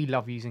money. We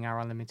love using our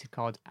unlimited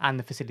card and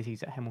the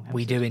facilities at Hemel Hempstead.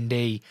 We do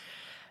indeed.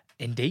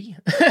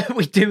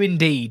 We do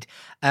indeed.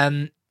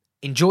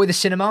 Enjoy the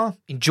cinema.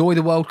 Enjoy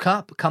the World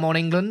Cup. Come on,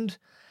 England.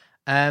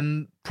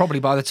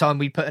 Probably by the time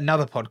we put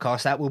another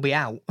podcast out, we'll be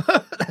out.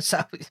 That's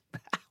how it's...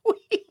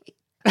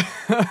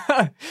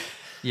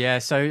 Yeah,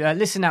 so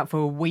listen out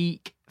for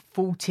week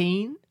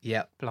 14.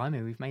 Yep.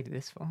 Blimey, we've made it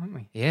this far, haven't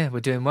we? Yeah, we're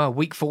doing well.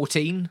 Week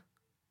 14,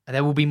 and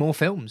there will be more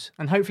films.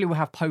 And hopefully we'll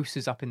have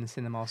posters up in the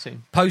cinema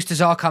soon.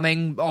 Posters are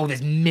coming. Oh,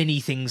 there's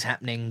many things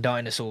happening.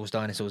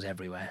 Dinosaurs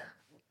everywhere.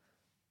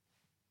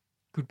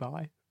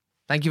 Goodbye.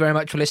 Thank you very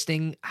much for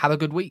listening. Have a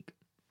good week.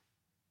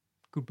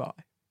 Goodbye.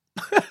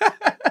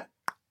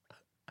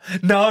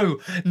 No,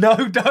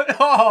 don't.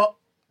 Oh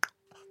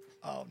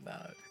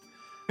no.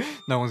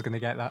 No one's going to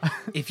get that.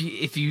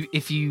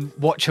 If you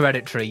watch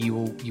Hereditary, you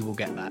will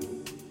get that.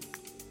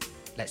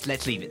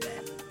 Let's leave it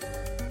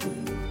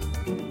there.